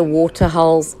for the water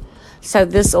holes. So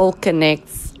this all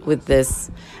connects with this.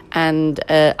 And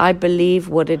I believe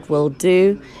what it will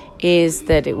do is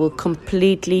that it will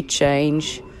completely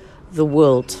change the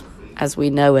world as we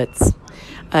know it.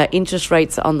 Interest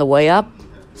rates are on the way up.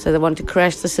 So they want to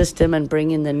crash the system and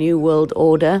bring in the new world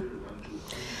order.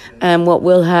 And what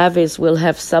we'll have is we'll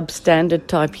have substandard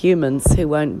type humans who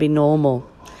won't be normal.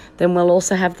 Then we'll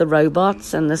also have the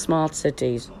robots and the smart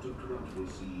cities.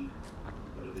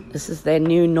 This is their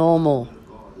new normal.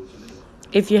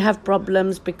 If you have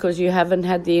problems because you haven't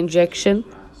had the injection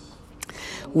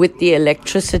with the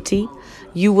electricity,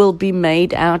 you will be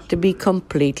made out to be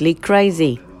completely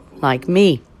crazy, like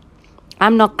me.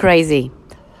 I'm not crazy.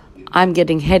 I'm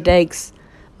getting headaches.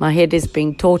 My head is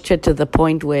being tortured to the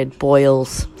point where it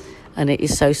boils and it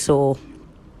is so sore.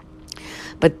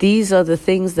 But these are the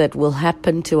things that will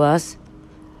happen to us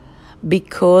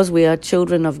because we are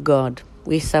children of God.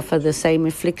 We suffer the same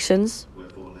afflictions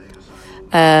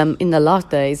in the last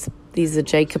days, These are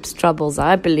Jacob's troubles,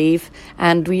 I believe.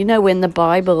 And you know, in the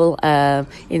Bible,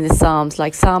 in the Psalms,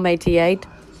 like Psalm 88,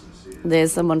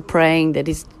 there's someone praying that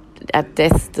he's at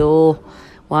death's door.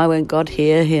 Why won't God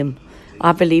hear him?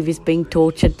 I believe he's being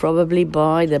tortured probably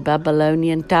by the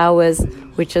Babylonian towers,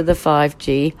 which are the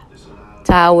 5G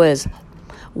towers.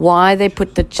 Why they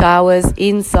put the towers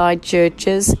inside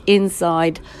churches,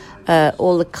 inside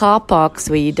all the car parks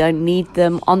where you don't need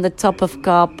them, on the top of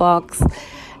car parks,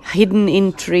 hidden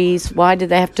in trees. Why do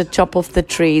they have to chop off the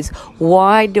trees?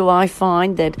 Why do I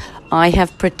find that I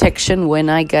have protection when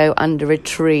I go under a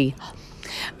tree?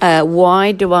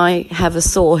 Why do I have a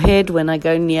sore head when I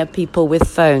go near people with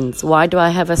phones? Why do I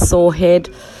have a sore head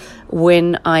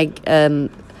when I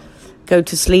go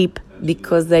to sleep?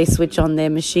 Because they switch on their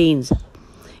machines.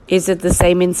 Is it the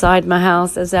same inside my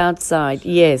house as outside?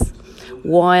 Yes.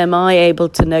 Why am I able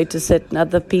to notice it and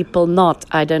other people not?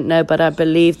 I don't know, but I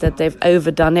believe that they've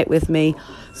overdone it with me.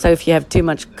 So if you have too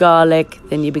much garlic,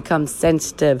 then you become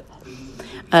sensitive.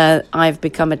 I've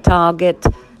become a target,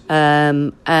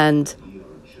 and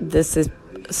this is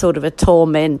sort of a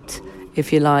torment,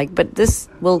 if you like. But this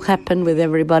will happen with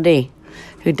everybody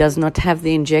who does not have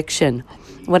the injection.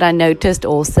 What I noticed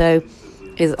also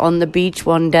is on the beach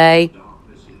one day,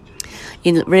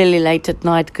 really late at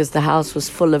night, because the house was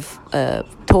full of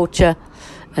torture,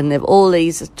 and all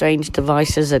these strange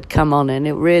devices had come on, and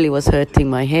it really was hurting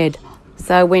my head.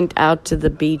 So I went out to the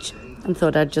beach and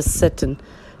thought I'd just sit and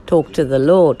talk to the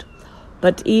Lord.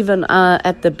 But even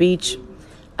at the beach,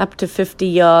 up to 50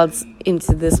 yards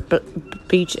into this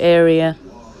beach area,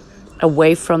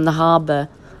 away from the harbour,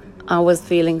 I was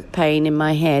feeling pain in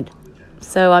my head.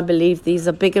 So I believe these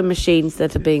are bigger machines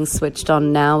that are being switched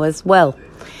on now as well.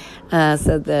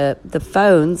 So the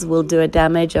phones will do a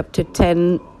damage up to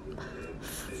 10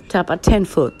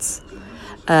 foots.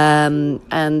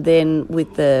 And then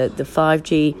with the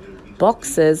 5G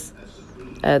boxes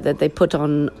that they put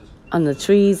on the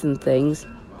trees and things,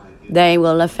 they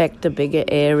will affect a bigger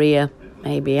area,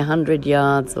 maybe 100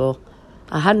 yards or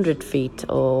 100 feet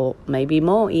or maybe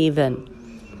more even.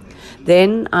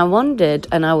 Then I wondered,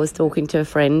 and I was talking to a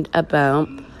friend about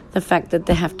the fact that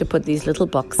they have to put these little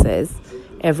boxes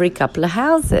every couple of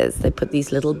houses. They put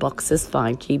these little boxes,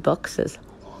 5G boxes.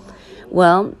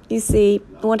 Well, you see,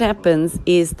 what happens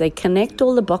is they connect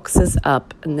all the boxes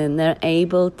up, and then they're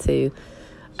able to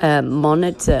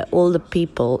monitor all the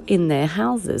people in their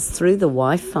houses through the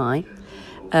Wi-Fi.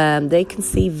 They can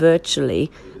see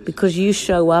virtually because you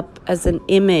show up as an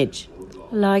image,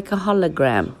 like a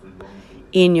hologram,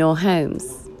 in your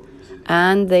homes.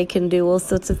 And they can do all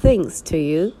sorts of things to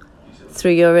you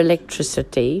through your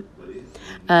electricity.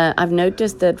 I've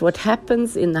noticed that what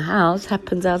happens in the house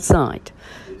happens outside.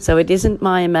 So it isn't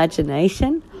my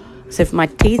imagination. So if my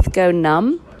teeth go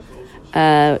numb,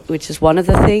 which is one of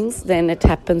the things, then it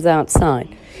happens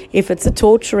outside. If it's a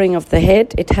torturing of the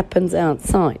head, it happens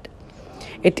outside.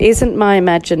 It isn't my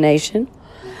imagination.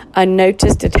 I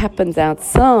noticed it happens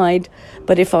outside,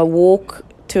 but if I walk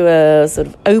to a sort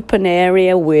of open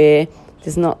area where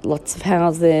there's not lots of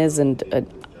houses and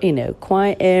a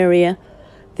quiet area,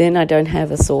 then I don't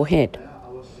have a sore head.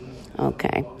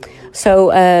 Okay. So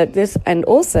this, and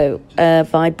also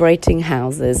vibrating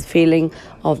houses, feeling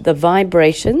of the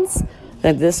vibrations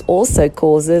that this also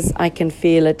causes, I can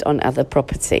feel it on other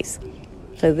properties.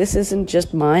 So this isn't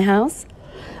just my house.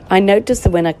 I notice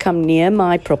that when I come near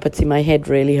my property, my head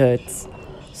really hurts.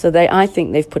 So I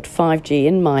think they've put 5G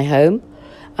in my home.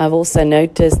 I've also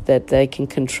noticed that they can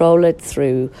control it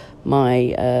through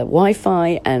my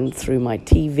Wi-Fi and through my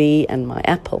TV and my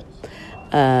Apple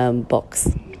box.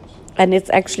 And it's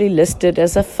actually listed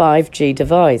as a 5G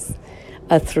device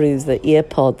through the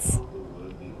EarPods.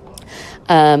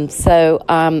 So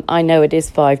I know it is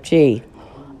 5G.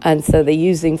 And so they're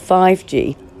using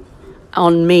 5G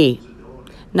on me.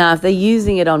 Now, if they're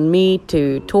using it on me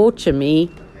to torture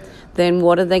me, then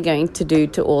what are they going to do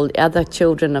to all the other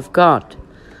children of God?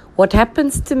 What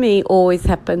happens to me always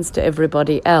happens to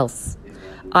everybody else.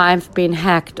 I've been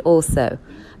hacked also.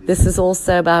 This is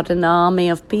also about an army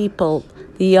of people,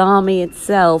 the army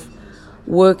itself,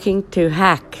 working to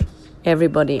hack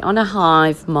everybody on a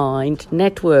hive mind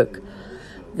network.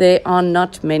 There are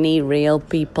not many real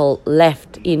people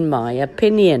left, in my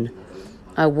opinion.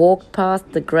 I walked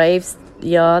past the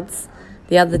graveyards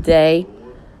the other day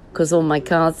because all my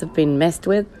cars have been messed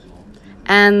with,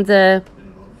 and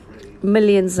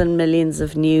millions and millions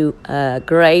of new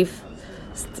grave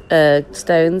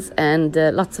stones and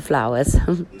lots of flowers.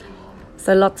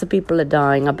 So lots of people are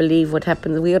dying. I believe what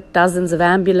happens, we got dozens of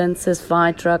ambulances,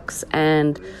 fire trucks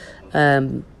and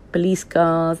police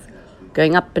cars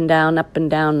going up and down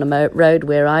the road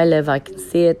where I live. I can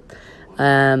see it,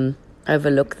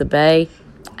 overlook the bay.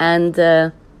 And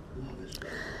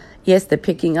yes, they're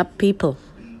picking up people.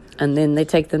 And then they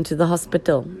take them to the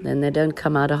hospital. Then they don't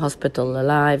come out of hospital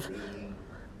alive.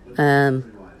 And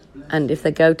if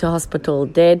they go to hospital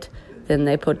dead, then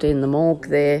they put in the morgue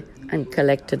there and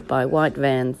collected by white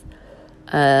vans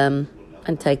and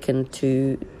taken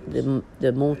to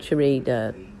the mortuary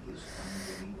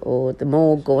or the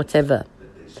morgue or whatever,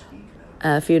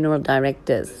 funeral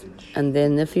directors. And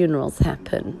then the funerals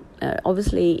happen.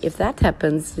 Obviously, if that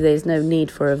happens, there's no need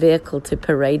for a vehicle to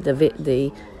parade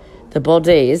the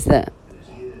body, is there?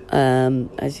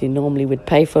 As you normally would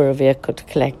pay for a vehicle to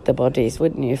collect the bodies,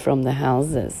 wouldn't you, from the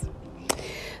houses?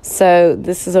 So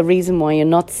this is a reason why you're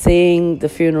not seeing the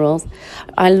funerals.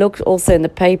 I looked also in the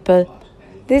paper.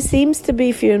 There seems to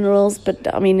be funerals,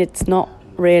 but I mean, it's not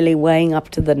really weighing up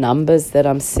to the numbers that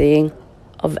I'm seeing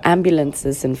of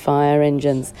ambulances and fire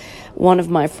engines. One of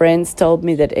my friends told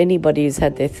me that anybody who's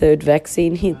had their third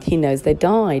vaccine, he knows they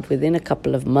died within a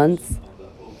couple of months.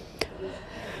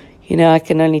 You know, I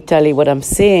can only tell you what I'm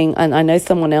seeing. And I know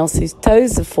someone else whose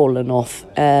toes have fallen off,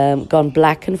 gone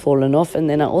black and fallen off. And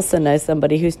then I also know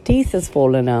somebody whose teeth has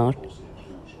fallen out.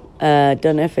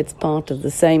 Don't know if it's part of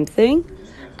the same thing.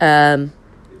 But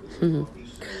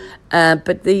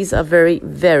these are very,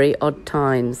 very odd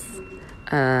times.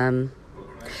 And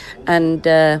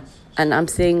I'm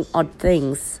seeing odd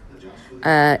things.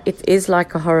 It is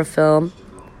like a horror film.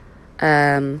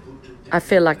 I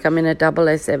feel like I'm in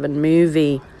a 007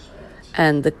 movie.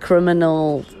 And the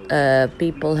criminal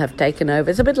people have taken over.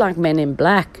 It's a bit like Men in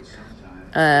Black,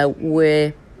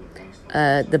 where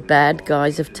the bad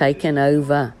guys have taken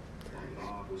over.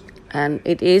 And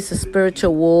it is a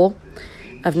spiritual war.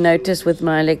 I've noticed with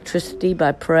my electricity,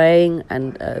 by praying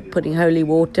and putting holy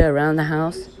water around the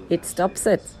house, it stops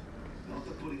it.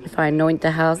 If I anoint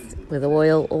the house with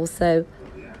oil also,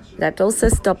 that also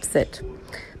stops it.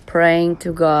 Praying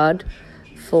to God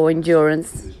for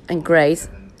endurance and grace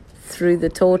through the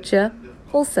torture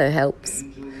also helps.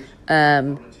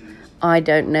 I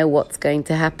don't know what's going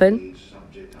to happen,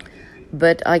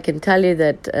 but I can tell you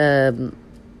that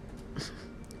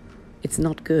it's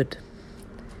not good.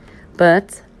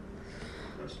 But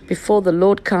before the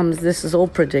Lord comes, this is all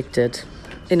predicted.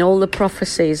 In all the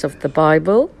prophecies of the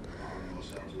Bible,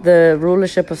 the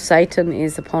rulership of Satan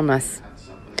is upon us.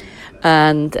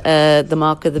 And the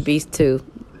mark of the beast too.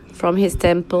 From his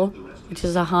temple, which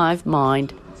is a hive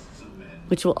mind,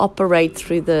 which will operate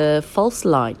through the false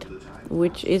light,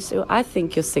 which is, I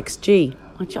think, your 6G,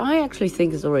 which I actually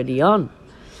think is already on,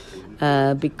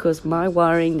 because my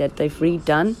wiring that they've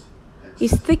redone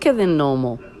is thicker than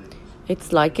normal.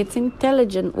 It's like it's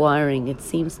intelligent wiring. It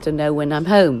seems to know when I'm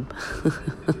home.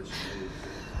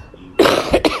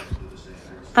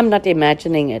 I'm not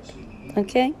imagining it,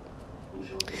 okay?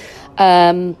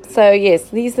 So, yes,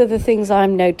 these are the things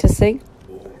I'm noticing,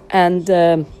 and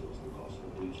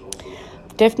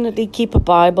definitely keep a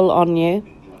Bible on you.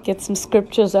 Get some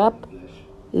scriptures up.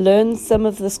 Learn some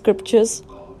of the scriptures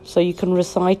so you can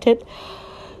recite it.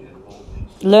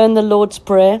 Learn the Lord's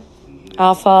Prayer.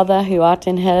 Our Father, who art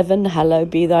in heaven, hallowed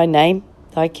be thy name.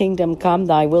 Thy kingdom come,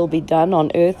 thy will be done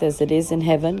on earth as it is in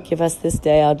heaven. Give us this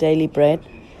day our daily bread.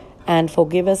 And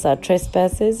forgive us our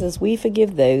trespasses as we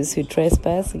forgive those who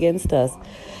trespass against us.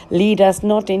 Lead us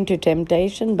not into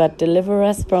temptation, but deliver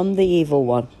us from the evil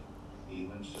one.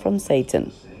 From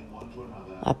Satan.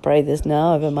 I pray this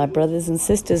now over my brothers and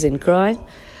sisters in Christ.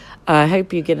 I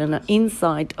hope you get an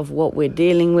insight of what we're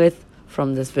dealing with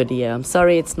from this video. I'm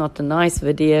sorry it's not a nice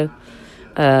video.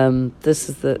 This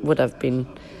is what I've been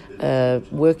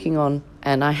working on.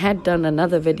 And I had done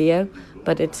another video,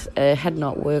 but it had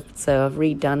not worked, so I've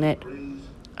redone it.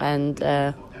 And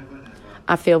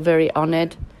I feel very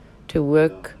honored to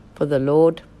work for the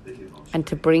Lord and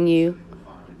to bring you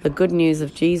the good news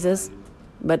of Jesus,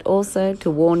 but also to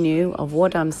warn you of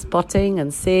what I'm spotting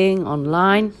and seeing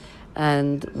online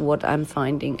and what I'm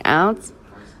finding out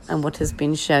and what has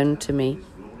been shown to me.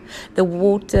 The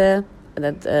water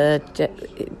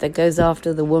that goes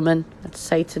after the woman that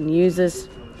Satan uses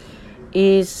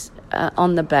is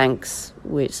on the banks.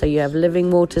 So you have living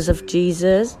waters of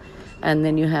Jesus, and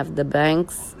then you have the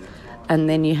banks, and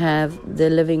then you have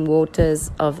the living waters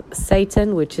of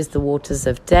Satan, which is the waters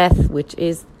of death, which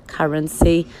is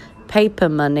currency, paper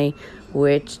money,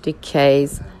 which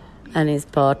decays and is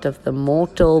part of the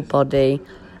mortal body,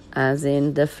 as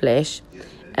in the flesh.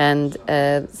 And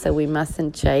so we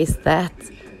mustn't chase that,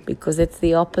 because it's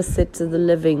the opposite to the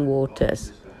living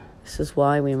waters. This is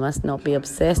why we must not be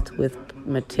obsessed with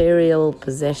material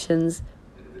possessions,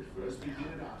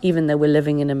 even though we're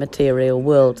living in a material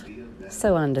world.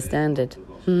 So I understand it.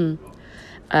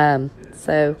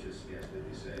 So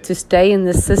to stay in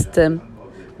this system,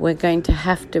 we're going to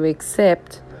have to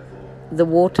accept the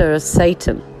water of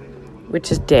Satan,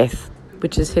 which is death,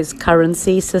 which is his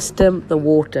currency system, the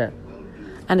water.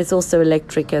 And it's also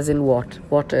electric as in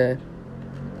water.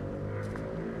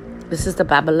 This is the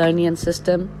Babylonian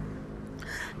system,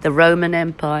 the Roman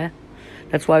Empire.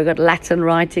 That's why we've got Latin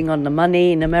writing on the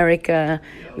money in America.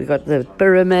 We've got the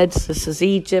pyramids. This is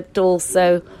Egypt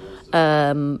also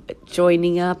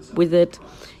joining up with it.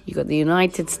 You've got the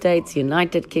United States,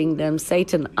 United Kingdom,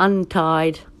 Satan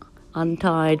untied,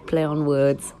 play on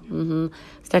words.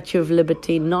 Statue of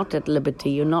Liberty, not at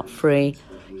liberty, you're not free.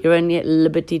 You're only at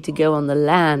liberty to go on the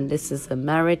land. This is a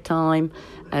maritime,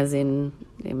 as in,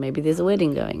 maybe there's a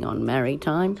wedding going on,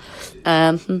 maritime.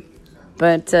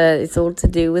 But it's all to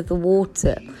do with the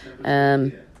water.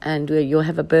 And you'll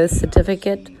have a birth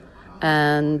certificate,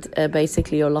 and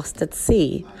basically you're lost at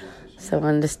sea. So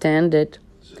understand it.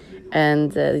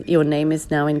 And your name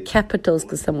is now in capitals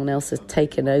because someone else has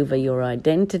taken over your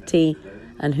identity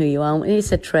and who you are.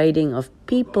 It's a trading of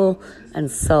people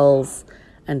and souls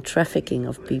and trafficking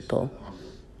of people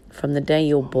from the day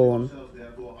you're born,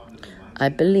 I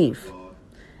believe.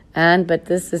 But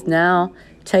this is now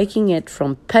taking it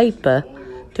from paper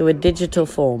to a digital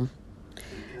form,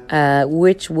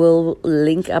 which will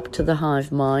link up to the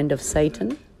hive mind of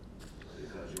Satan.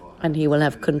 And he will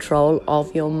have control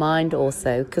of your mind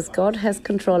also, because God has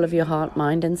control of your heart,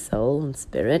 mind, and soul and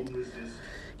spirit.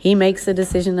 He makes a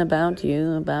decision about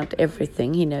you, about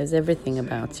everything. He knows everything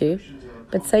about you.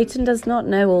 But Satan does not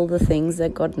know all the things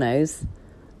that God knows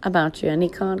about you, and he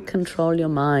can't control your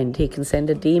mind. He can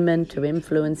send a demon to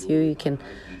influence you. He can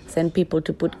send people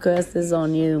to put curses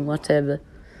on you, whatever.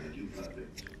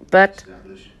 But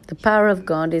the power of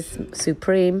God is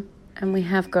supreme, and we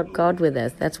have got God with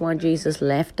us. That's why Jesus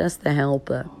left us the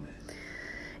helper.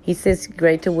 He says,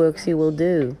 greater works you will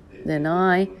do than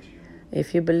I.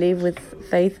 If you believe with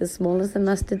faith as small as the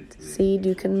mustard seed,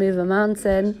 you can move a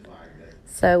mountain.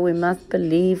 So we must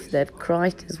believe that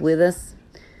Christ is with us.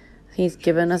 He's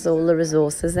given us all the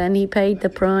resources, and he paid the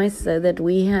price so that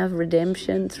we have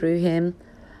redemption through him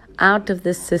out of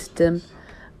this system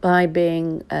by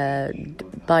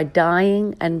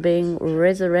dying and being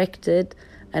resurrected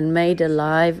and made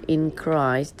alive in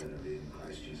Christ.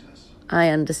 I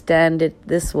understand it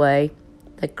this way,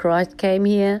 that Christ came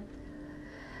here,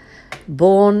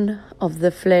 born of the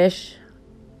flesh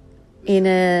in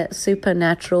a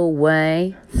supernatural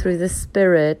way through the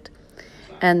Spirit,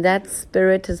 and that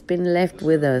Spirit has been left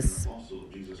with us.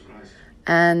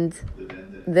 And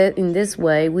that in this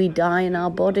way we die in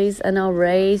our bodies and are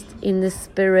raised in the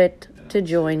Spirit to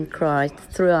join Christ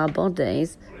through our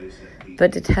bodies.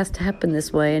 But it has to happen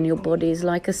this way, and your body is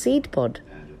like a seed pod,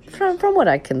 from what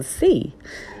I can see.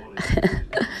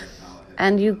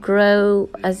 And you grow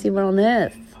as you are on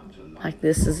earth, like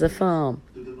this is a farm.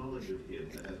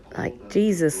 Like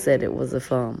Jesus said it was a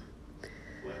farm.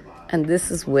 And this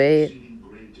is where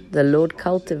the Lord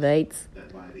cultivates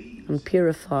and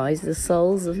purifies the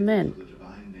souls of men.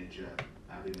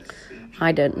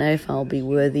 I don't know if I'll be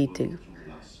worthy to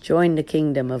join the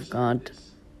kingdom of God.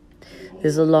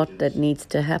 There's a lot that needs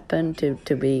to happen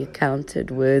to be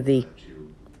counted worthy.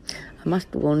 I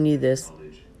must warn you this.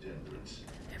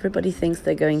 Everybody thinks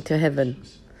they're going to heaven.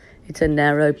 It's a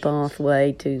narrow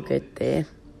pathway to get there.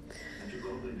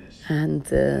 And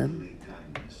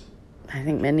I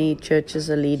think many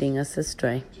churches are leading us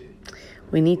astray.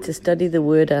 We need to study the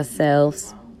word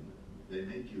ourselves.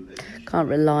 Can't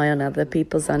rely on other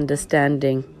people's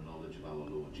understanding.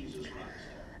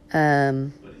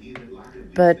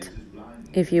 But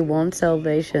if you want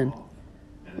salvation,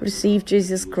 receive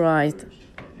Jesus Christ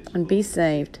and be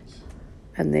saved,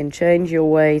 and then change your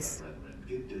ways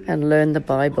and learn the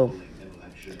Bible.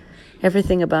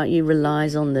 Everything about you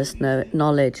relies on this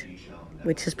knowledge,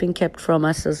 which has been kept from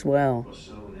us as well.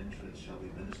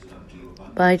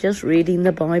 By just reading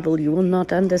the Bible, you will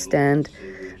not understand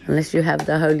unless you have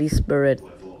the Holy Spirit.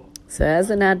 So as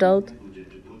an adult,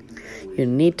 you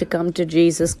need to come to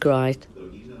Jesus Christ.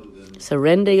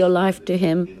 Surrender your life to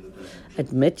him.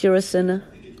 Admit you're a sinner.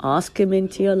 Ask him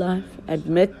into your life.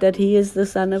 Admit that he is the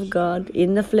Son of God.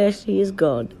 In the flesh, he is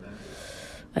God.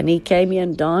 And he came here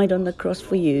and died on the cross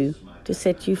for you to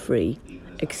set you free.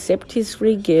 Accept his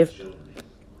free gift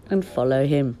and follow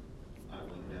him.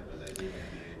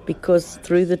 Because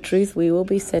through the truth we will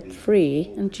be set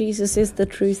free. And Jesus is the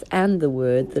truth and the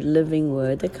word, the living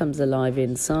word that comes alive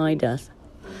inside us.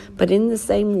 But in the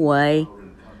same way,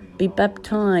 be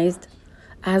baptized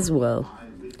as well.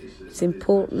 It's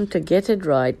important to get it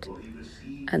right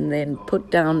and then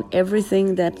put down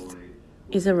everything that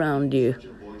is around you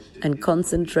and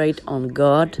concentrate on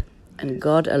God and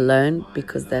God alone,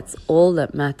 because that's all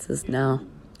that matters now,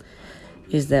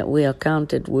 is that we are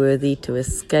counted worthy to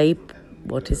escape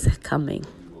what is coming.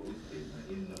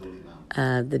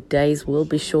 The days will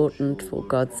be shortened for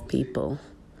God's people,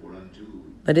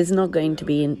 but it's not going to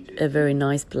be in a very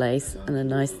nice place and a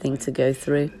nice thing to go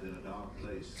through.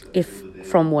 If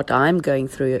from what I'm going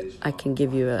through, I can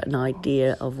give you an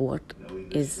idea of what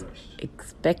is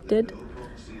expected,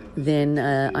 then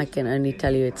I can only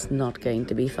tell you it's not going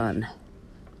to be fun.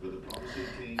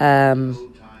 And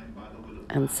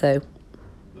so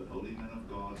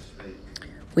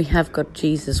we have got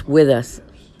Jesus with us.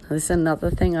 This is another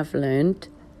thing I've learned.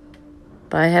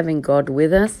 By having God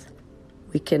with us,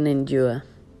 we can endure.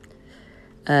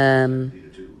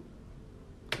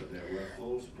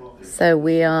 So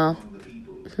we're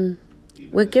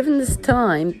given this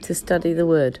time to study the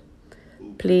Word.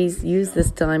 Please use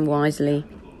this time wisely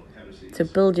to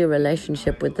build your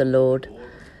relationship with the Lord.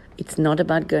 It's not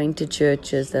about going to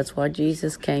churches. That's why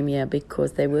Jesus came here,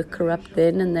 because they were corrupt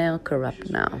then and they are corrupt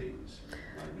now.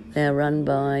 They're run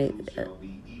by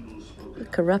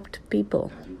corrupt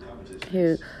people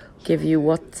who give you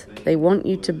what they want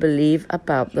you to believe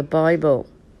about the Bible.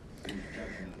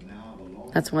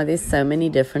 That's why there's so many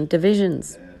different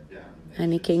divisions.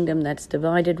 Any kingdom that's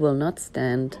divided will not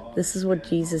stand. This is what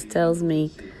Jesus tells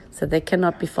me, so they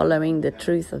cannot be following the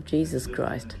truth of Jesus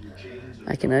Christ.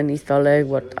 I can only follow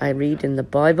what I read in the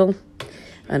Bible,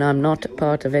 and I'm not a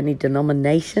part of any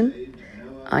denomination.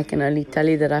 I can only tell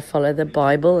you that I follow the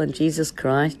Bible and Jesus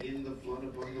Christ,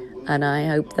 and I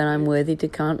hope that I'm worthy to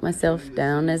count myself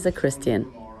down as a Christian.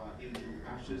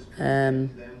 So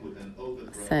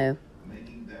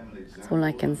that's all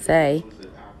I can say.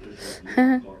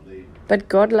 But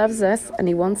God loves us, and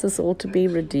He wants us all to be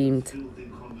redeemed,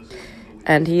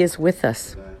 and He is with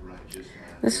us.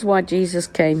 This is why Jesus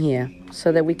came here,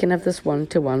 so that we can have this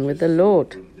one-to-one with the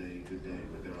Lord.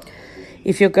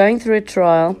 If you're going through a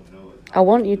trial, I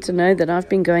want you to know that I've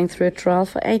been going through a trial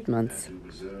for 8 months.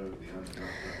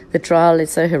 The trial is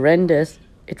so horrendous,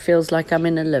 it feels like I'm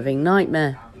in a living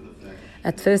nightmare.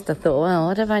 At first I thought, well,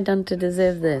 what have I done to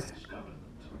deserve this?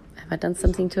 Have I done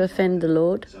something to offend the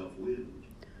Lord?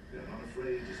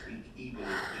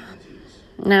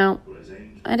 Now,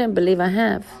 I don't believe I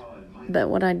have. But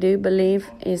what I do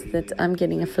believe is that I'm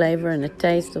getting a flavor and a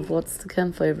taste of what's to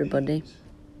come for everybody.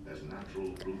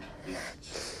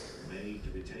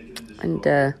 And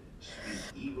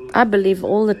I believe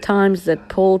all the times that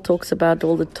Paul talks about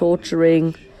all the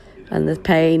torturing and the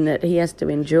pain that he has to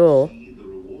endure,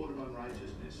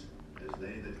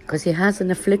 because he has an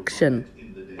affliction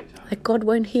that God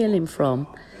won't heal him from,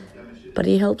 but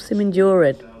He helps him endure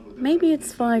it. Maybe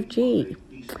it's 5G,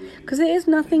 because there is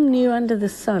nothing new under the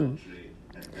sun.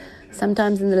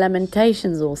 Sometimes in the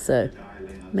Lamentations also,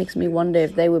 it makes me wonder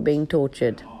if they were being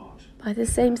tortured by the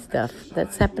same stuff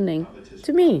that's happening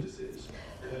to me.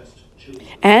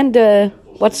 And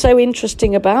what's so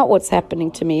interesting about what's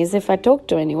happening to me is if I talk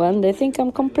to anyone, they think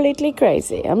I'm completely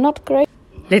crazy. I'm not crazy.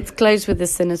 Let's close with the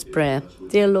sinner's prayer.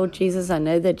 Dear Lord Jesus, I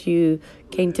know that You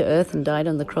came to earth and died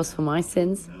on the cross for my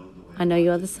sins. I know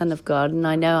You are the Son of God, and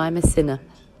I know I'm a sinner.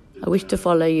 I wish to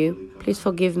follow You. Please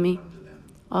forgive me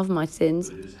of my sins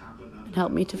and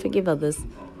help me to forgive others,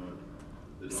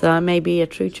 so I may be a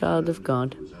true child of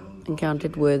God and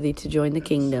counted worthy to join the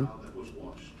kingdom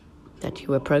that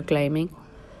You are proclaiming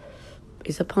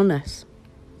is upon us.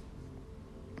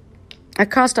 I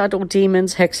cast out all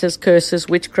demons, hexes, curses,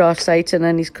 witchcraft, Satan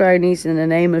and his cronies in the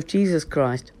name of Jesus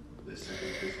Christ.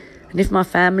 And if my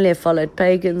family have followed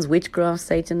pagans, witchcraft,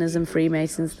 Satanism,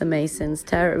 Freemasons, the Masons,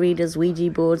 tarot readers, Ouija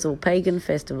boards, or pagan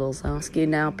festivals, I ask You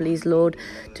now, please, Lord,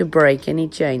 to break any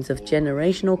chains of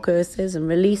generational curses and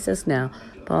release us now,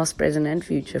 past, present, and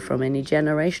future, from any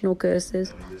generational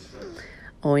curses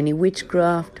or any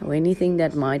witchcraft or anything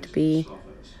that might be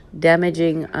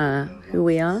damaging who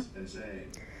we are,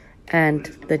 and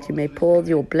that You may pour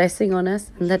Your blessing on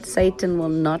us, and that Satan will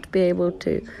not be able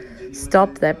to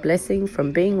stop that blessing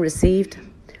from being received,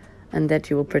 and that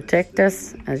You will protect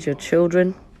us as Your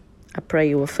children. I pray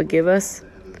You will forgive us,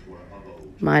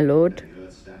 my Lord,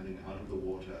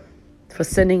 for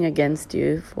sinning against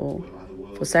You, for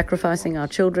sacrificing our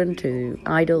children to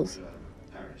idols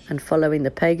and following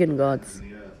the pagan gods,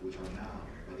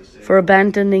 for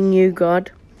abandoning You,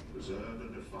 God.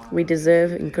 We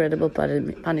deserve incredible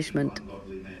punishment,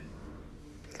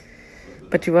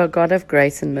 but You are God of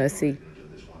grace and mercy.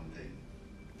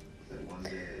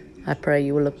 I pray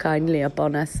You will look kindly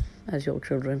upon us as Your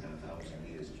children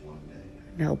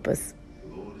and help us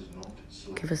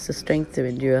Give us the strength to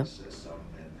endure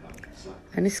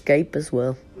and escape as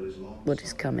well what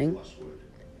is coming.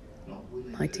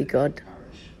 Mighty God.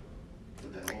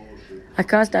 I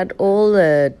cast out all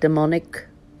the demonic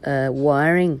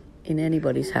wiring in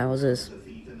anybody's houses.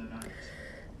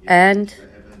 And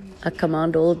I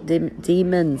command all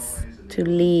demons to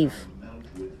leave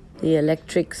the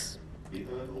electrics,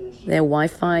 their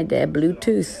Wi-Fi, their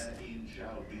Bluetooth,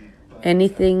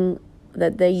 anything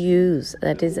that they use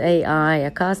that is AI. I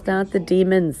cast out the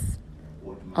demons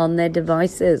on their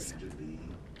devices.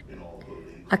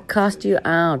 I cast you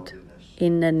out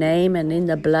in the name and in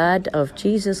the blood of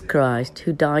Jesus Christ,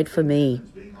 who died for me.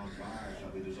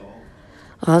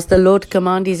 I ask the Lord to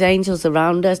command his angels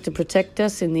around us to protect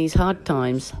us in these hard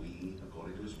times,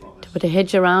 to put a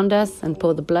hedge around us and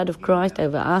pour the blood of Christ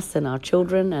over us and our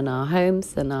children and our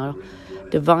homes and our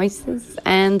devices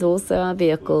and also our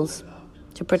vehicles,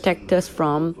 to protect us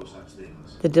from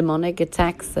the demonic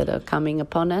attacks that are coming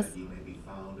upon us.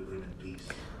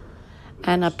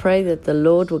 And I pray that the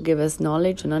Lord will give us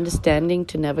knowledge and understanding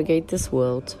to navigate this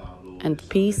world, and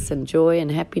peace and joy and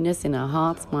happiness in our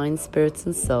hearts, minds, spirits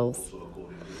and souls.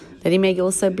 That he may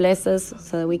also bless us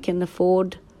so that we can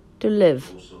afford to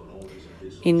live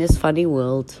in this funny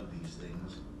world.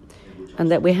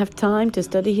 And that we have time to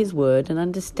study his word and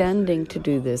understanding to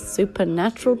do this.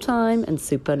 Supernatural time and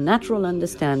supernatural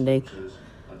understanding,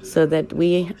 so that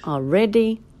we are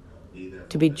ready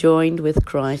to be joined with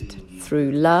Christ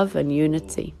through love and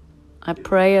unity. I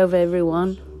pray over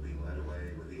everyone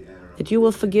that you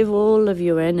will forgive all of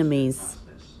your enemies,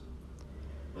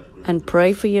 and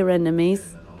pray for your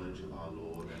enemies,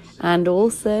 and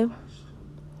also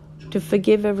to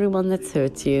forgive everyone that's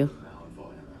hurt you.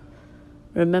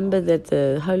 Remember that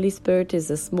the Holy Spirit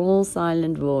is a small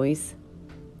silent voice,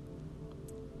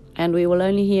 and we will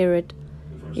only hear it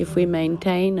if we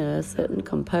maintain a certain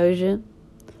composure.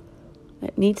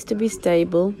 It needs to be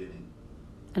stable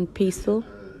and peaceful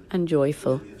and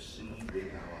joyful.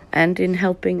 And in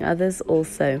helping others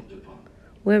also,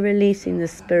 we're releasing the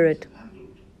spirit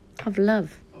of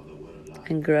love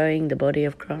and growing the body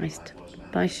of Christ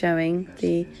by showing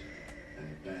the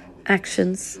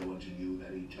actions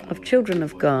of children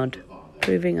of God,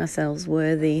 proving ourselves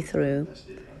worthy through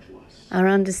our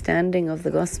understanding of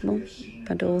the gospel,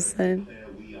 but also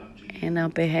in our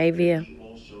behavior,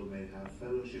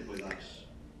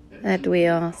 that we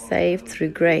are saved through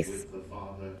grace,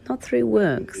 not through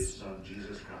works,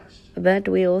 but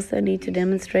we also need to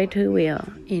demonstrate who we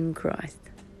are in Christ.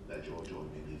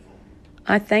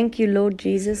 I thank you, Lord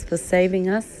Jesus, for saving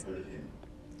us.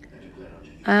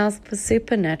 I ask for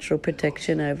supernatural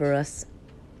protection over us,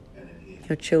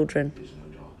 your children,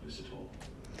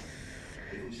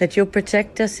 that you'll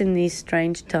protect us in these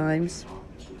strange times.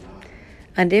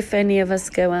 And if any of us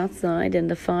go outside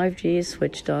and the 5G is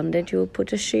switched on, that you will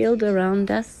put a shield around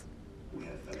us,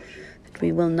 that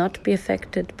we will not be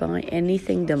affected by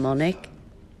anything demonic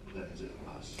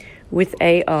with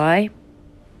AI,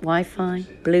 Wi-Fi,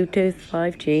 Bluetooth,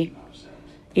 5G,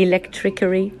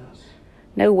 electricity.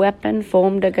 No weapon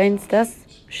formed against us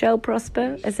shall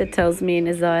prosper, as it tells me in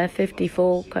Isaiah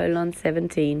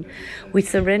 54:17. We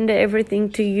surrender everything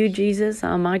to you, Jesus,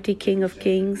 our mighty King of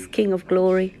kings, King of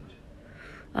glory.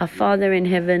 Our Father in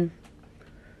heaven,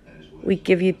 we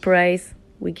give you praise,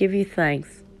 we give you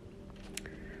thanks.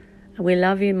 We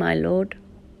love you, my Lord.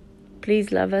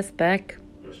 Please love us back.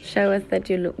 Show us that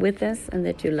you're with us and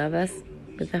that you love us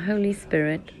with the Holy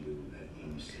Spirit.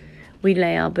 We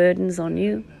lay our burdens on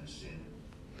you,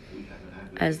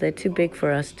 as they're too big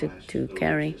for us to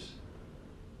carry.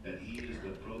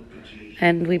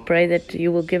 And we pray that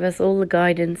you will give us all the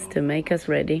guidance to make us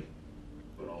ready,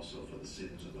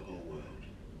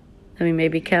 that we may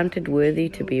be counted worthy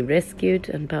to be rescued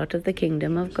and part of the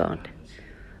kingdom of God.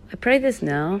 I pray this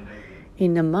now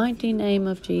in the mighty name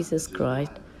of Jesus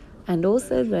Christ, and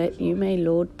also that you may,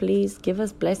 Lord, please give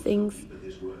us blessings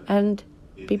and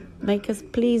make us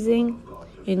pleasing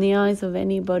in the eyes of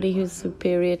anybody who's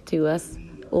superior to us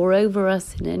or over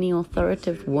us in any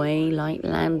authoritative way, like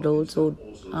landlords or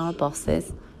our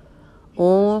bosses,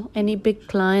 or any big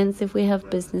clients if we have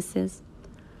businesses,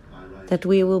 that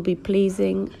we will be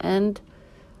pleasing and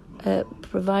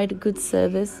provide a good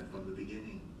service,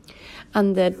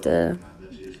 and that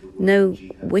no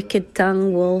wicked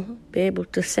tongue will be able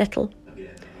to settle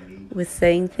with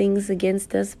saying things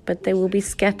against us, but they will be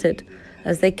scattered.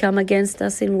 As they come against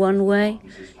us in one way,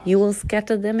 you will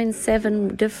scatter them in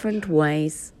 7 different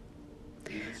ways.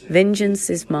 Vengeance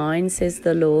is mine, says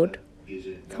the Lord.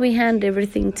 We hand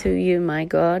everything to you, my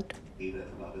God,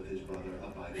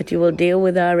 that you will deal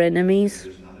with our enemies,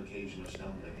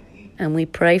 and we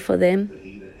pray for them,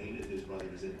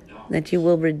 that you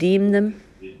will redeem them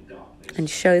and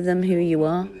show them who you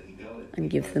are and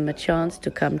give them a chance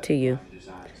to come to you.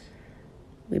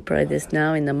 We pray this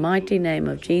now in the mighty name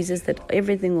of Jesus, that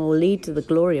everything will lead to the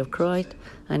glory of Christ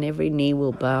and every knee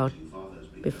will bow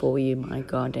before you, my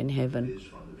God in heaven.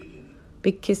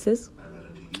 Big kisses.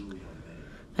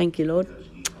 Thank you, Lord.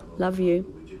 Love you.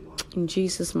 In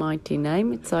Jesus' mighty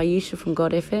name. It's Aisha from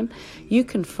God FM. You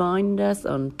can find us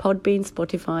on Podbean,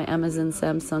 Spotify, Amazon,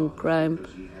 Samsung, Chrome,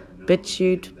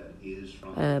 BitChute,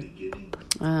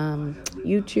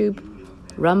 YouTube,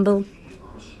 Rumble.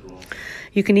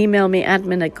 You can email me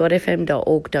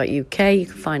admin@godfm.org.uk. You can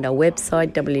find our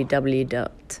website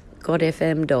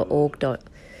www.godfm.org.uk.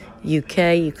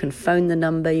 You can phone the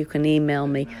number. You can email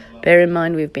me. Bear in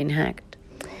mind we've been hacked,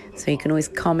 so you can always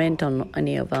comment on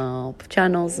any of our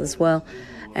channels as well.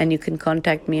 And you can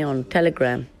contact me on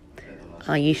Telegram,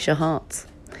 Aisha Hearts.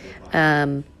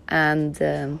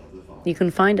 You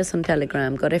can find us on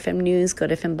Telegram, God FM News,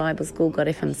 God FM Bible School, God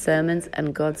FM Sermons,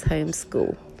 and God's Home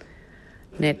School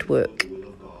Network.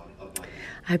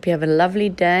 I hope you have a lovely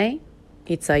day.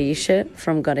 It's Aisha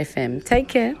from God FM. Take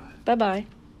care.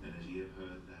 Bye-bye.